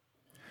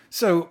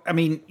 So, I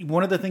mean,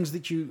 one of the things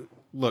that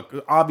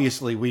look,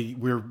 obviously,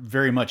 we're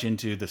very much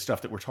into the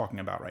stuff that we're talking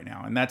about right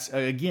now. And that's,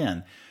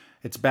 again,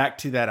 it's back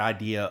to that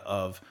idea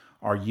of,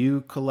 are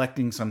you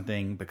collecting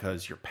something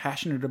because you're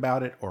passionate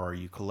about it, or are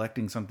you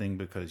collecting something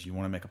because you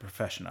want to make a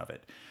profession of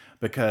it?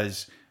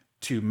 Because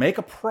to make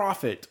a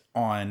profit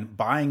on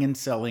buying and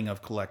selling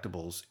of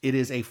collectibles, it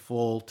is a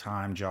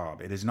full-time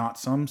job. It is not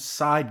some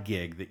side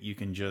gig that you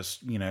can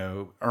just,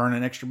 earn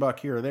an extra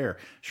buck here or there.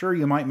 Sure,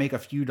 you might make a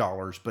few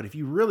dollars, but if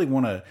you really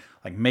want to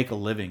like make a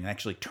living and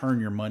actually turn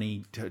your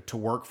money to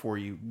work for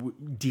you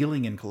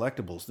dealing in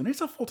collectibles, then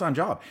it's a full-time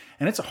job,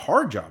 and it's a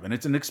hard job, and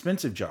it's an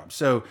expensive job.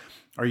 So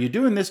are you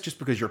doing this just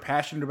because you're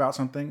passionate about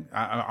something?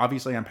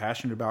 Obviously, I'm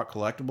passionate about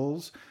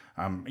collectibles.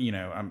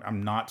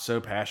 I'm not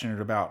so passionate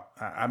about...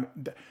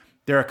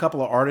 There are a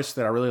couple of artists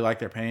that I really like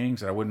their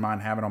paintings that I wouldn't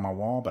mind having on my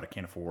wall, but I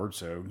can't afford.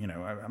 So,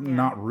 I'm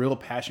not real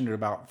passionate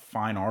about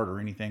fine art or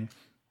anything.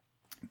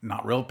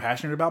 Not real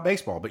passionate about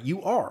baseball, but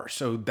you are.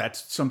 So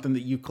that's something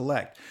that you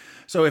collect.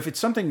 So if it's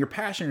something you're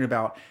passionate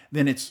about,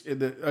 then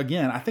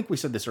again, I think we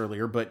said this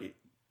earlier, but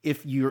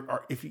if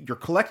you're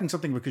collecting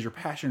something because you're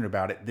passionate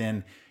about it,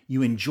 then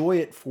you enjoy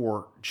it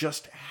for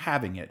just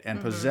having it and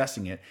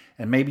possessing it,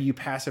 and maybe you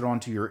pass it on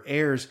to your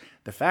heirs.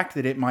 The fact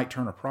that it might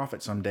turn a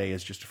profit someday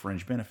is just a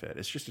fringe benefit.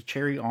 It's just a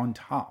cherry on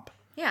top.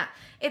 Yeah,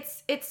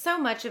 it's so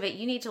much of it.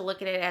 You need to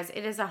look at it as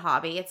it is a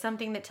hobby. It's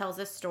something that tells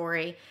a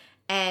story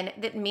and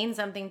that means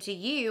something to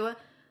you.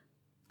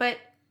 But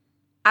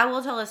I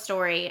will tell a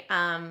story.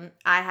 I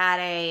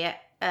had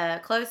a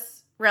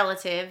close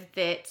relative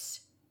that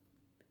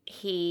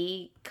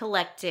he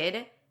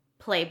collected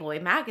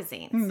Playboy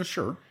magazines.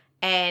 Sure.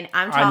 And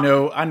I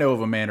know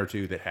of a man or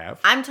two that have.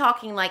 I'm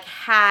talking like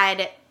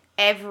had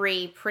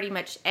pretty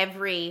much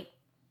every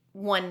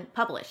one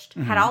published.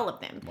 Had all of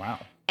them. Wow.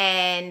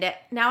 And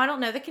now I don't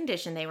know the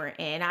condition they were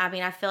in. I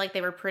mean, I feel like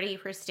they were pretty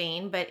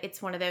pristine, but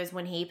it's one of those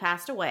when he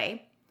passed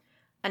away,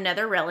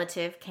 another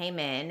relative came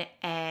in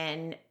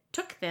and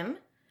took them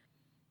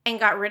and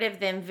got rid of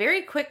them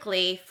very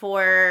quickly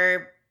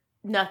for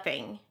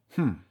nothing.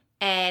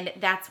 And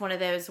that's one of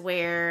those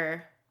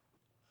where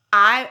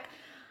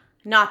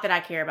not that I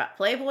care about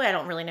Playboy. I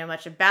don't really know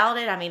much about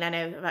it. I mean, I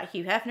know about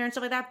Hugh Hefner and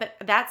stuff like that, but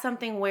that's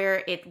something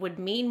where it would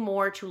mean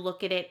more to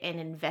look at it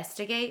and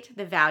investigate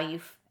the value,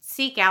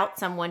 seek out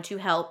someone to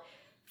help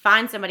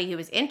find somebody who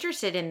is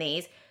interested in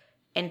these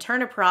and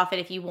turn a profit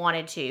if you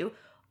wanted to,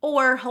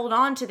 or hold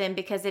on to them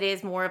because it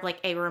is more of like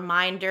a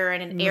reminder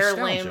and an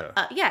heirloom.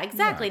 Yeah,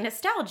 exactly. Yeah.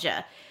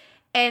 Nostalgia.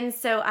 And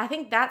so I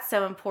think that's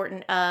so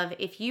important of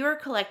if you are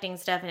collecting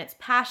stuff and it's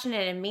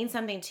passionate and means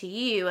something to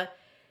you,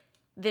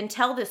 then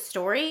tell the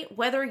story,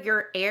 whether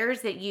your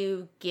heirs that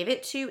you give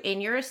it to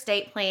in your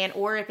estate plan,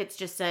 or if it's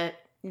just a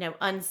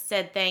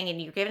unsaid thing and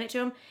you're giving it to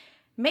them,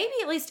 maybe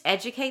at least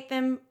educate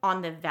them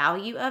on the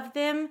value of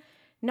them.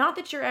 Not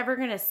that you're ever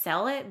going to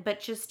sell it,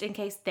 but just in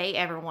case they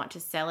ever want to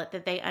sell it,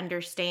 that they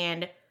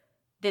understand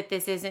that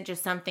this isn't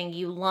just something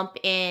you lump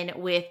in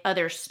with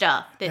other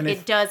stuff, that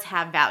it does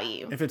have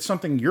value. If it's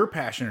something you're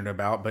passionate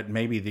about, but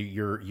maybe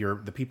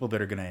the people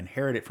that are going to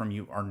inherit it from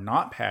you are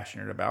not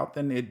passionate about,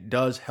 then it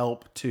does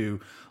help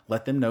to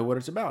let them know what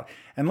it's about.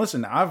 And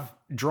listen, I've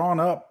drawn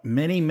up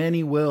many,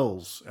 many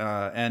wills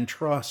and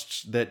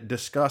trusts that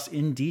discuss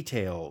in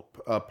detail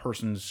a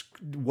person's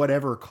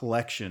whatever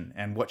collection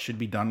and what should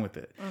be done with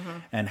it,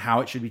 and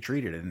how it should be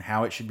treated and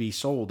how it should be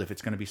sold if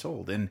it's going to be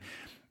sold. And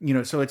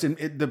so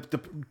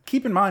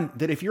keep in mind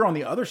that if you're on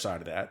the other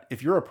side of that,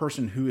 if you're a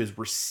person who is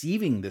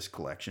receiving this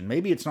collection,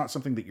 maybe it's not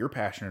something that you're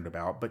passionate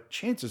about, but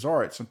chances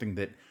are it's something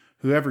that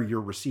whoever you're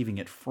receiving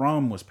it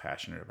from was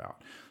passionate about.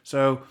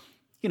 So,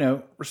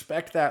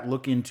 respect that,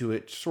 look into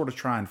it, sort of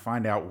try and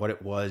find out what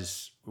it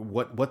was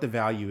what the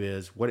value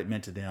is, what it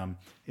meant to them.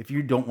 If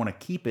you don't want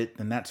to keep it,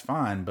 then that's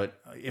fine. But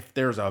if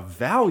there's a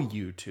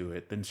value to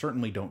it, then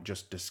certainly don't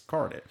just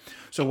discard it.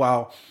 So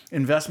while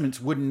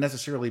investments wouldn't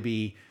necessarily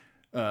be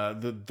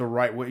the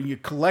right way,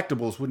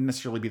 collectibles wouldn't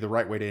necessarily be the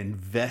right way to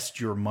invest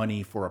your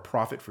money for a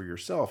profit for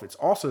yourself, it's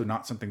also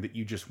not something that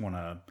you just want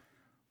to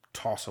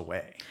toss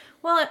away.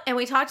 Well, and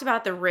we talked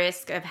about the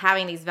risk of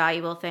having these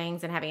valuable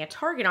things and having a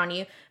target on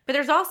you, but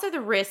there's also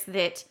the risk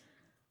that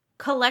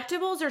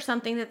collectibles are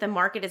something that the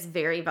market is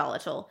very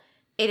volatile.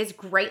 It is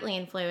greatly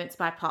influenced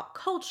by pop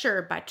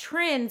culture, by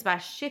trends, by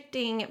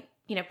shifting,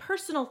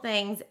 personal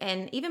things,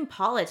 and even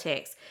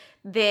politics,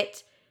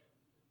 that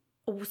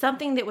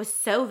something that was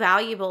so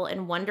valuable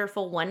and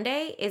wonderful one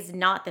day is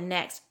not the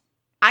next.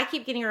 I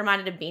keep getting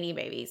reminded of Beanie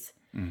Babies.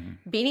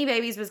 Mm-hmm. Beanie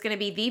Babies was going to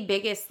be the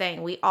biggest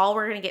thing. We all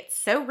were going to get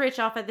so rich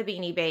off of the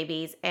Beanie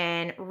Babies.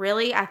 And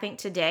really, I think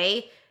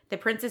today, the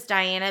Princess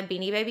Diana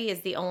Beanie Baby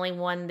is the only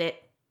one that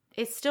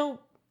is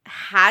still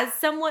has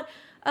somewhat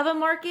of a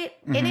market.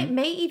 Mm-hmm. And it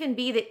may even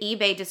be that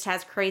eBay just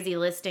has crazy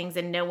listings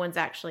and no one's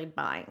actually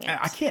buying it.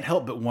 I can't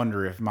help but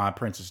wonder if my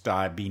Princess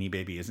Di Beanie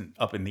Baby isn't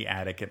up in the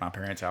attic at my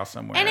parents' house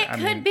somewhere. And it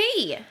could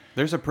be.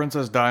 There's a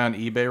Princess Di on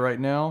eBay right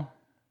now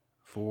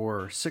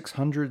for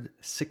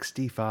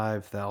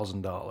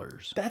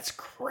 $665,000. That's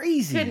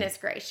crazy. Goodness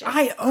gracious.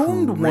 I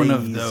owned one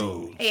of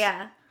those.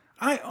 Yeah.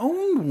 I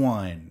owned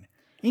one.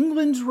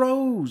 England's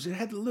Rose. It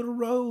had the little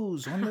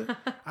rose on the.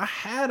 I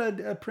had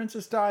a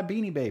Princess Di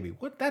Beanie Baby.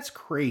 What? That's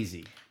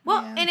crazy.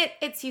 Well, and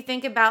it's you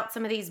think about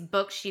some of these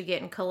books you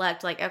get and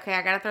collect. Like, okay,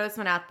 I gotta throw this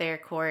one out there,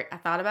 Court. I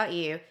thought about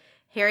you.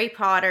 Harry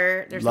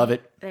Potter. Love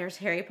it. There's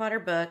Harry Potter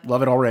book.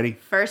 Love it already.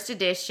 First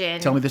edition.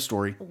 Tell me the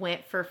story.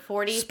 Went for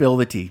Spill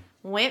the tea.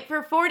 Went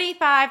for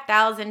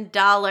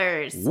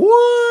 $45,000.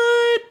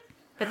 What?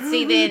 But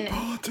see, then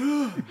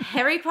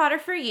Harry Potter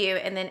for you,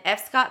 and then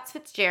F. Scott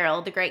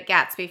Fitzgerald, The Great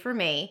Gatsby for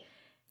me.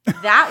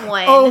 That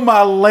one. Oh,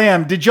 my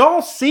lamb. Did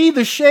y'all see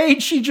the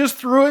shade she just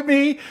threw at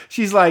me?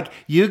 She's like,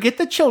 you get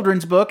the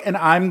children's book, and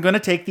I'm going to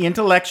take the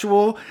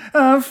intellectual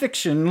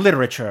fiction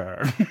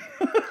literature.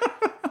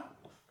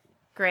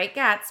 Great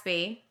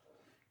Gatsby.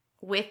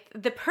 With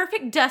the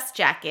perfect dust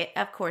jacket.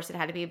 Of course, it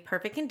had to be in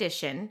perfect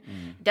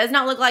condition. Does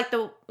not look like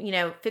the,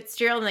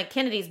 Fitzgerald and the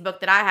Kennedy's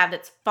book that I have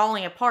that's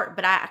falling apart,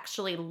 but I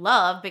actually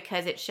love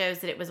because it shows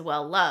that it was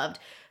well loved.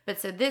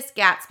 But so this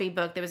Gatsby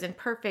book that was in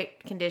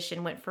perfect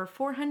condition went for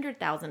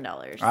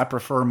 $400,000. I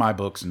prefer my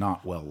books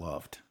not well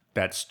loved.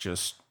 That's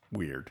just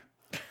weird.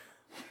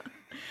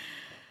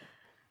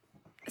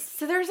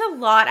 So there's a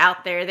lot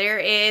out there. There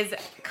is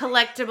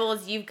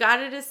collectibles. You've got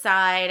to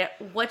decide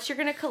what you're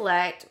going to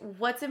collect,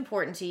 what's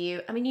important to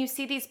you. I mean, you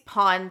see these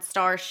Pawn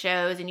Star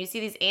shows and you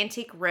see these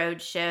Antique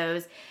Road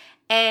shows.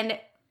 And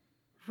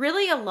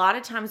really a lot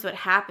of times what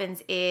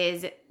happens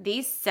is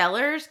these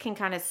sellers can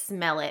kind of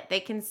smell it. They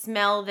can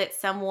smell that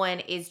someone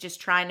is just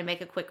trying to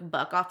make a quick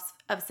buck off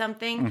of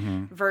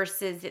something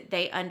versus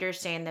they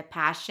understand the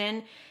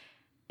passion.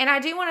 And I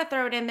do want to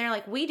throw it in there.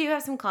 Like, we do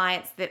have some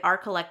clients that are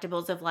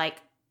collectibles of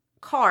like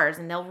cars,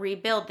 and they'll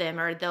rebuild them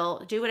or they'll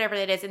do whatever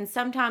it is. And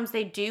sometimes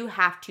they do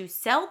have to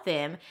sell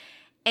them.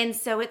 And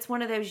so it's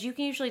one of those, you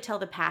can usually tell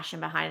the passion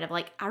behind it of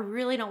like, I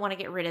really don't want to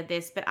get rid of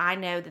this, but I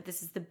know that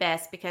this is the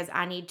best because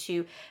I need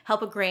to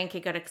help a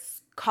grandkid go to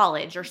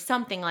college or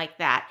something like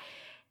that.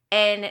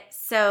 And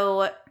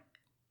so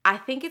I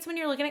think it's when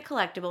you're looking at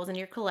collectibles and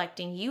you're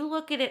collecting, you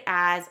look at it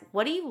as,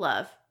 what do you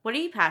love? What are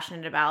you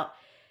passionate about?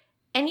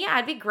 And yeah,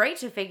 it'd be great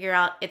to figure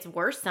out it's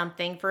worth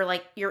something for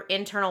like your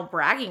internal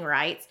bragging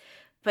rights.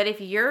 But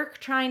if you're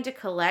trying to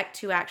collect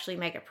to actually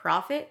make a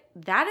profit,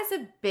 that is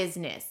a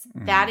business.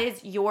 That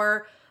is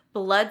your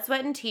blood,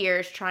 sweat, and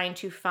tears trying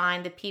to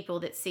find the people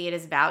that see it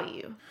as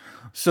value.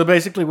 So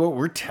basically what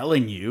we're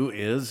telling you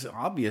is,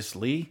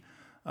 obviously,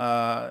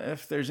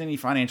 if there's any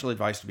financial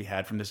advice to be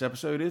had from this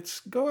episode, it's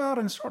go out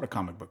and start a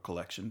comic book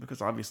collection,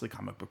 because obviously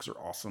comic books are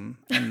awesome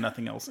and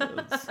nothing else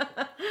is.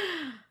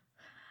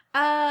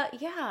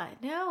 Yeah,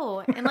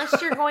 no. Unless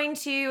you're going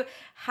to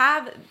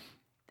have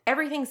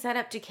everything set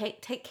up to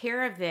take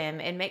care of them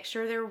and make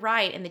sure they're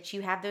right and that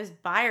you have those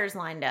buyers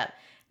lined up.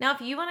 Now, if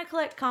you want to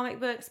collect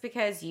comic books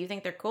because you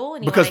think they're cool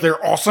and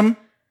they're awesome,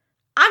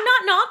 I'm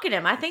not knocking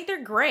them. I think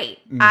they're great.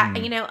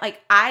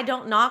 I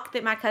don't knock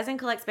that my cousin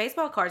collects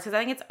baseball cards because I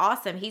think it's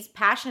awesome. He's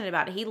passionate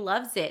about it. He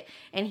loves it,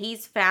 and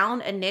he's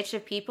found a niche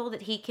of people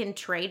that he can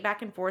trade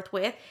back and forth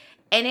with.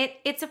 And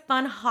it's a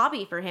fun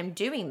hobby for him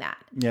doing that.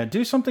 Yeah,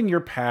 do something you're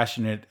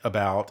passionate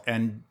about,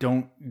 and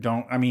don't.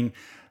 I mean,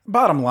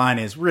 bottom line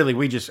is really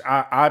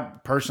I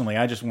personally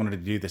just wanted to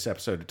do this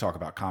episode to talk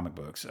about comic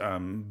books.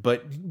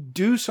 But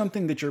do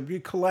something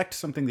you collect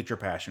something that you're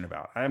passionate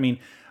about. I mean,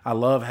 I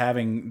love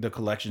having the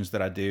collections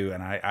that I do,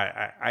 and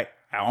I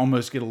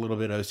almost get a little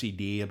bit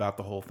OCD about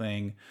the whole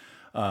thing.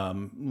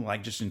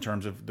 Like just in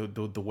terms of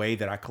the way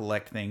that I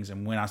collect things,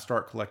 and when I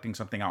start collecting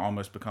something, I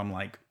almost become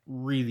like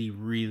really,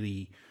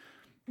 really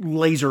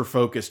laser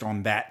focused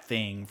on that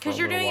thing. Because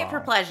you're doing it for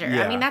pleasure.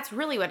 Yeah. I mean, that's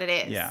really what it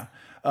is. Yeah.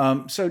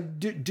 So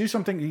do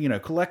something,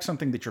 collect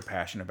something that you're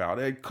passionate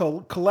about.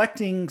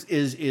 Collecting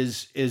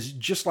is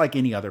just like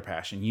any other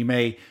passion.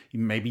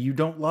 Maybe you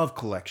don't love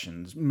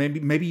collections.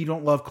 Maybe you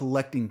don't love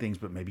collecting things,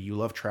 but maybe you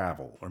love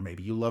travel, or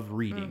maybe you love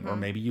reading, or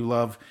maybe you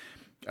love,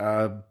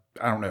 I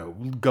don't know,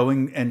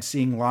 going and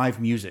seeing live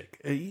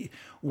music.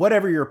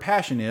 Whatever your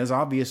passion is,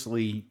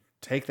 obviously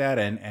take that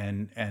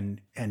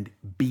and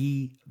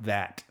be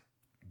that.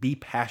 Be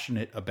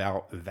passionate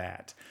about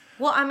that.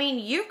 Well, I mean,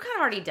 you've kind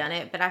of already done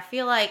it, but I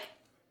feel like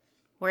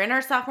we're in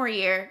our sophomore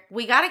year.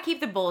 We got to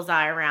keep the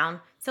bullseye around.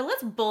 So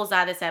let's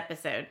bullseye this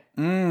episode.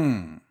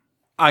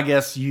 I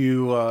guess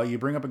you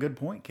bring up a good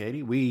point,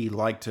 Katie. We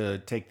like to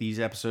take these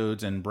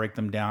episodes and break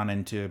them down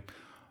into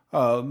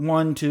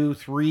 1, 2,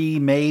 3,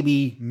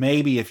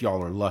 maybe if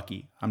y'all are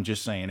lucky. I'm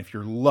just saying, if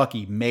you're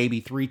lucky, maybe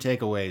 3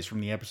 takeaways from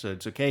the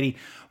episode. So, Katie,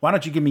 why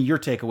don't you give me your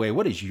takeaway?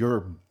 What is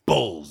your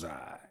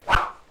bullseye?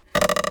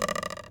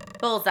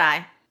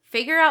 Bullseye.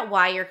 Figure out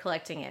why you're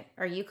collecting it.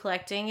 Are you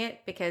collecting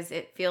it because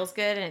it feels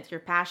good and it's your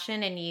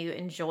passion and you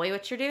enjoy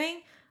what you're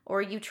doing? Or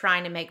are you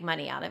trying to make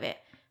money out of it?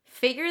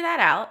 Figure that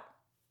out,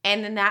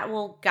 and then that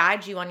will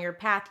guide you on your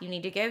path you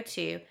need to go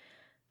to.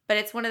 But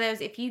it's one of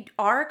those, if you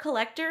are a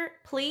collector,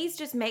 please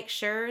just make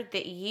sure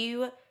that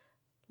you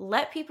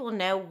let people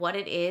know what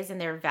it is and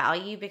their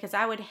value, because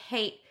I would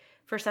hate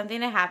for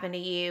something to happen to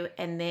you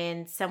and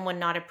then someone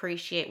not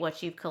appreciate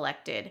what you've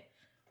collected.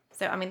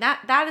 So, I mean,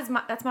 that's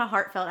my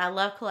heartfelt. I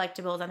love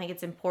collectibles. I think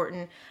it's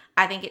important.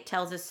 I think it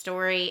tells a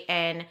story,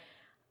 and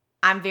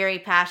I'm very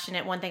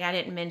passionate. One thing I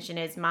didn't mention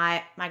is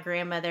my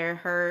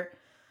grandmother,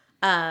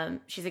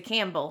 she's a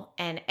Campbell,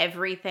 and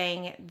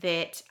everything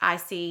that I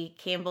see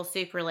Campbell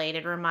soup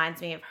related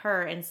reminds me of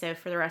her. And so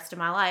for the rest of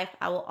my life,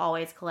 I will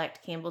always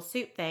collect Campbell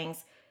soup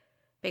things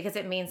because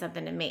it means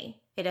something to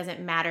me. It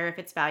doesn't matter if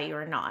it's value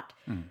or not.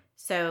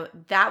 So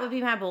that would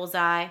be my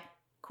bullseye.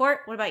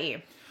 Court, what about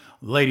you?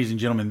 Ladies and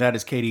gentlemen, that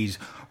is Katie's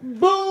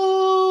bullseye.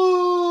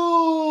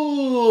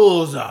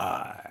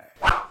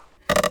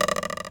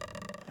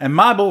 And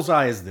my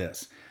bullseye is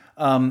this.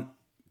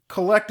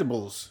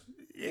 Collectibles.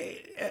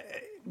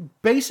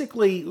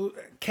 Basically,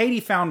 Katie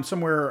found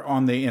somewhere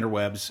on the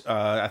interwebs,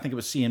 I think it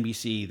was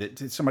CNBC,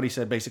 that somebody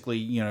said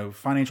basically,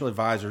 financial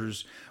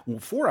advisors,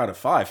 4 out of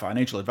 5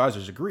 financial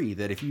advisors agree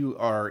that if you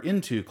are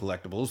into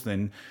collectibles,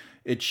 then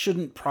it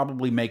shouldn't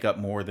probably make up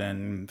more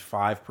than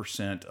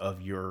 5%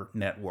 of your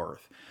net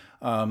worth.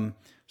 So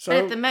but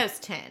at the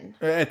most 10.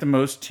 At the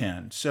most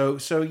 10. So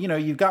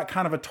you've got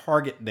kind of a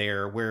target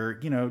there where,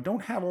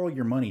 don't have all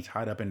your money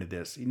tied up into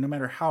this, no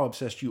matter how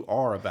obsessed you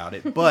are about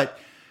it. But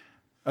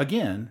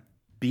again,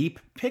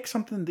 pick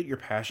something that you're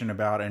passionate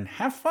about and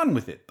have fun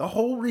with it. The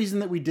whole reason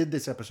that we did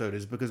this episode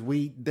is because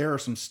there are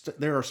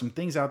some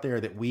things out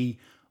there that we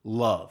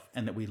love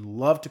and that we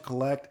love to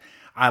collect.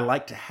 I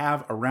like to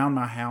have around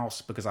my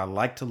house because I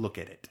like to look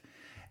at it.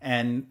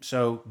 And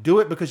so do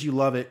it because you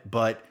love it,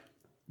 but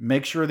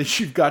make sure that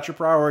you've got your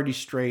priorities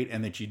straight,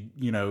 and that you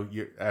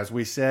as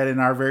we said in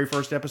our very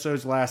first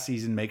episodes last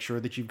season, make sure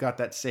that you've got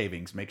that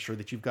savings, make sure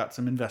that you've got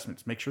some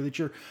investments, make sure that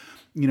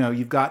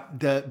you've got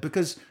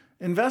because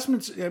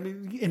investments,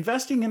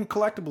 investing in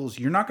collectibles,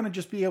 you're not going to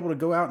just be able to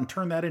go out and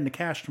turn that into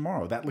cash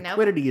tomorrow. That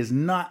liquidity is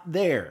not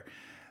there.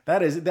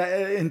 That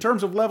in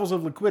terms of levels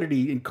of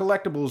liquidity in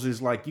collectibles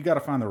is like, you got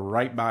to find the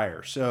right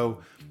buyer.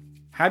 So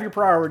have your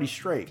priorities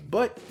straight.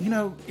 But,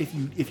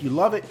 if you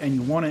love it and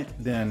you want it,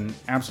 then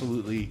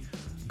absolutely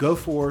go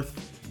forth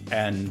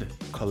and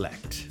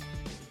collect.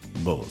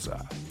 Bullseye.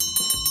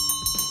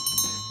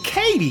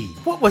 Katie,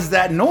 what was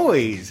that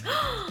noise?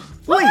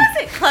 What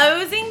was it?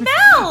 Closing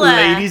bell.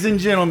 Ladies and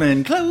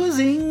gentlemen,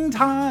 closing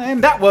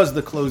time. That was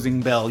the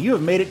closing bell. You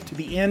have made it to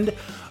the end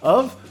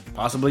of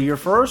possibly your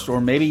first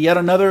or maybe yet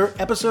another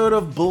episode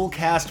of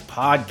Bullcast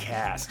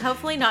Podcast.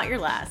 Hopefully not your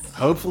last.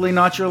 Hopefully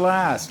not your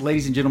last.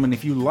 Ladies and gentlemen,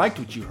 if you liked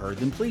what you heard,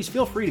 then please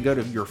feel free to go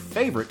to your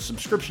favorite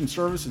subscription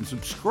service and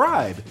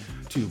subscribe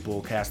to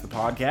Bullcast the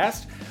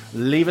Podcast.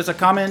 Leave us a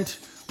comment.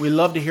 We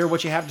love to hear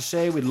what you have to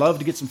say. We'd love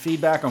to get some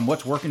feedback on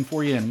what's working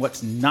for you and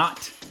what's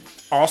not.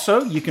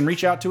 Also, you can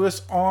reach out to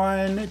us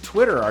on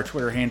Twitter. Our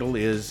Twitter handle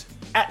is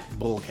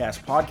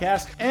 @Bullcast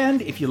Podcast.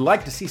 And if you'd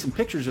like to see some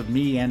pictures of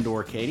me and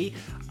or Katie,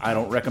 I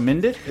don't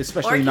recommend it,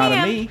 especially not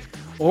of me.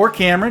 Or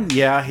Cameron.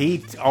 Yeah,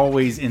 he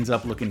always ends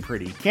up looking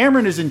pretty.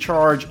 Cameron is in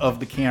charge of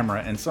the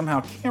camera, and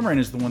somehow Cameron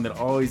is the one that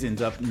always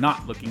ends up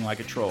not looking like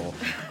a troll.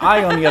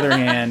 I, on the other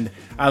hand,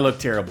 I look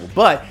terrible.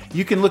 But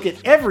you can look at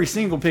every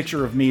single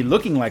picture of me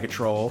looking like a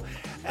troll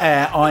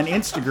on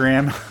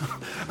Instagram.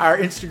 Our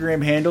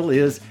Instagram handle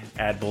is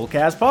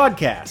 @Bullcast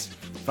Podcast.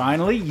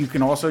 Finally, you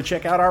can also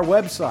check out our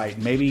website.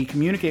 Maybe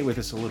communicate with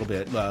us a little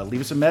bit.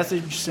 Leave us a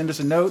message, send us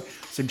a note,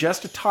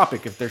 suggest a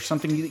topic. If there's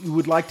something that you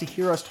would like to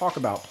hear us talk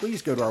about,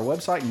 please go to our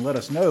website and let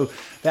us know.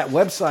 That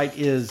website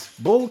is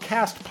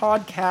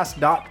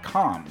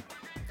bullcastpodcast.com.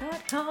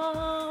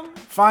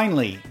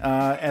 Finally,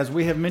 as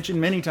we have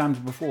mentioned many times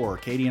before,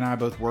 Katie and I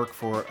both work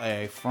for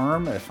a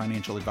firm, a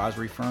financial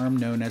advisory firm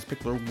known as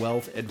Pickler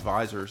Wealth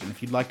Advisors. And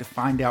if you'd like to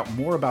find out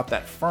more about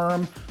that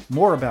firm,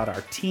 more about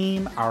our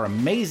team, our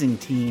amazing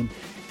team,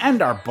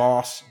 and our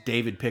boss,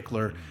 David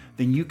Pickler,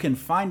 then you can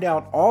find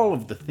out all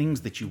of the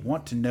things that you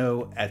want to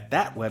know at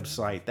that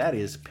website. That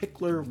is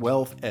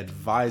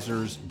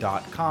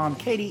picklerwealthadvisors.com.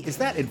 Katie, is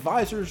that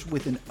advisors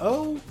with an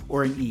O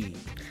or an E?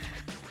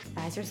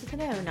 Advisors with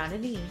an O, not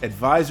an E.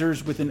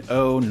 Advisors with an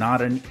O,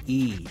 not an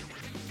E.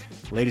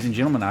 Ladies and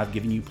gentlemen, I've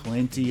given you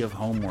plenty of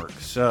homework.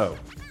 So,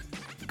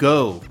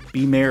 go,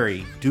 be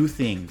merry, do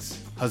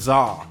things.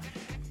 Huzzah.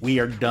 We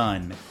are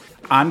done.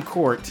 I'm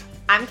Court.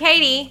 I'm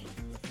Katie.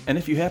 And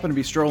if you happen to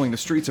be strolling the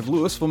streets of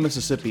Louisville,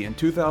 Mississippi in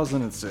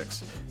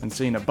 2006 and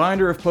seeing a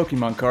binder of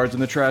Pokemon cards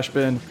in the trash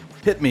bin,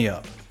 hit me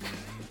up.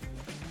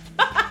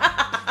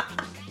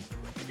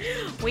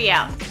 We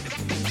out.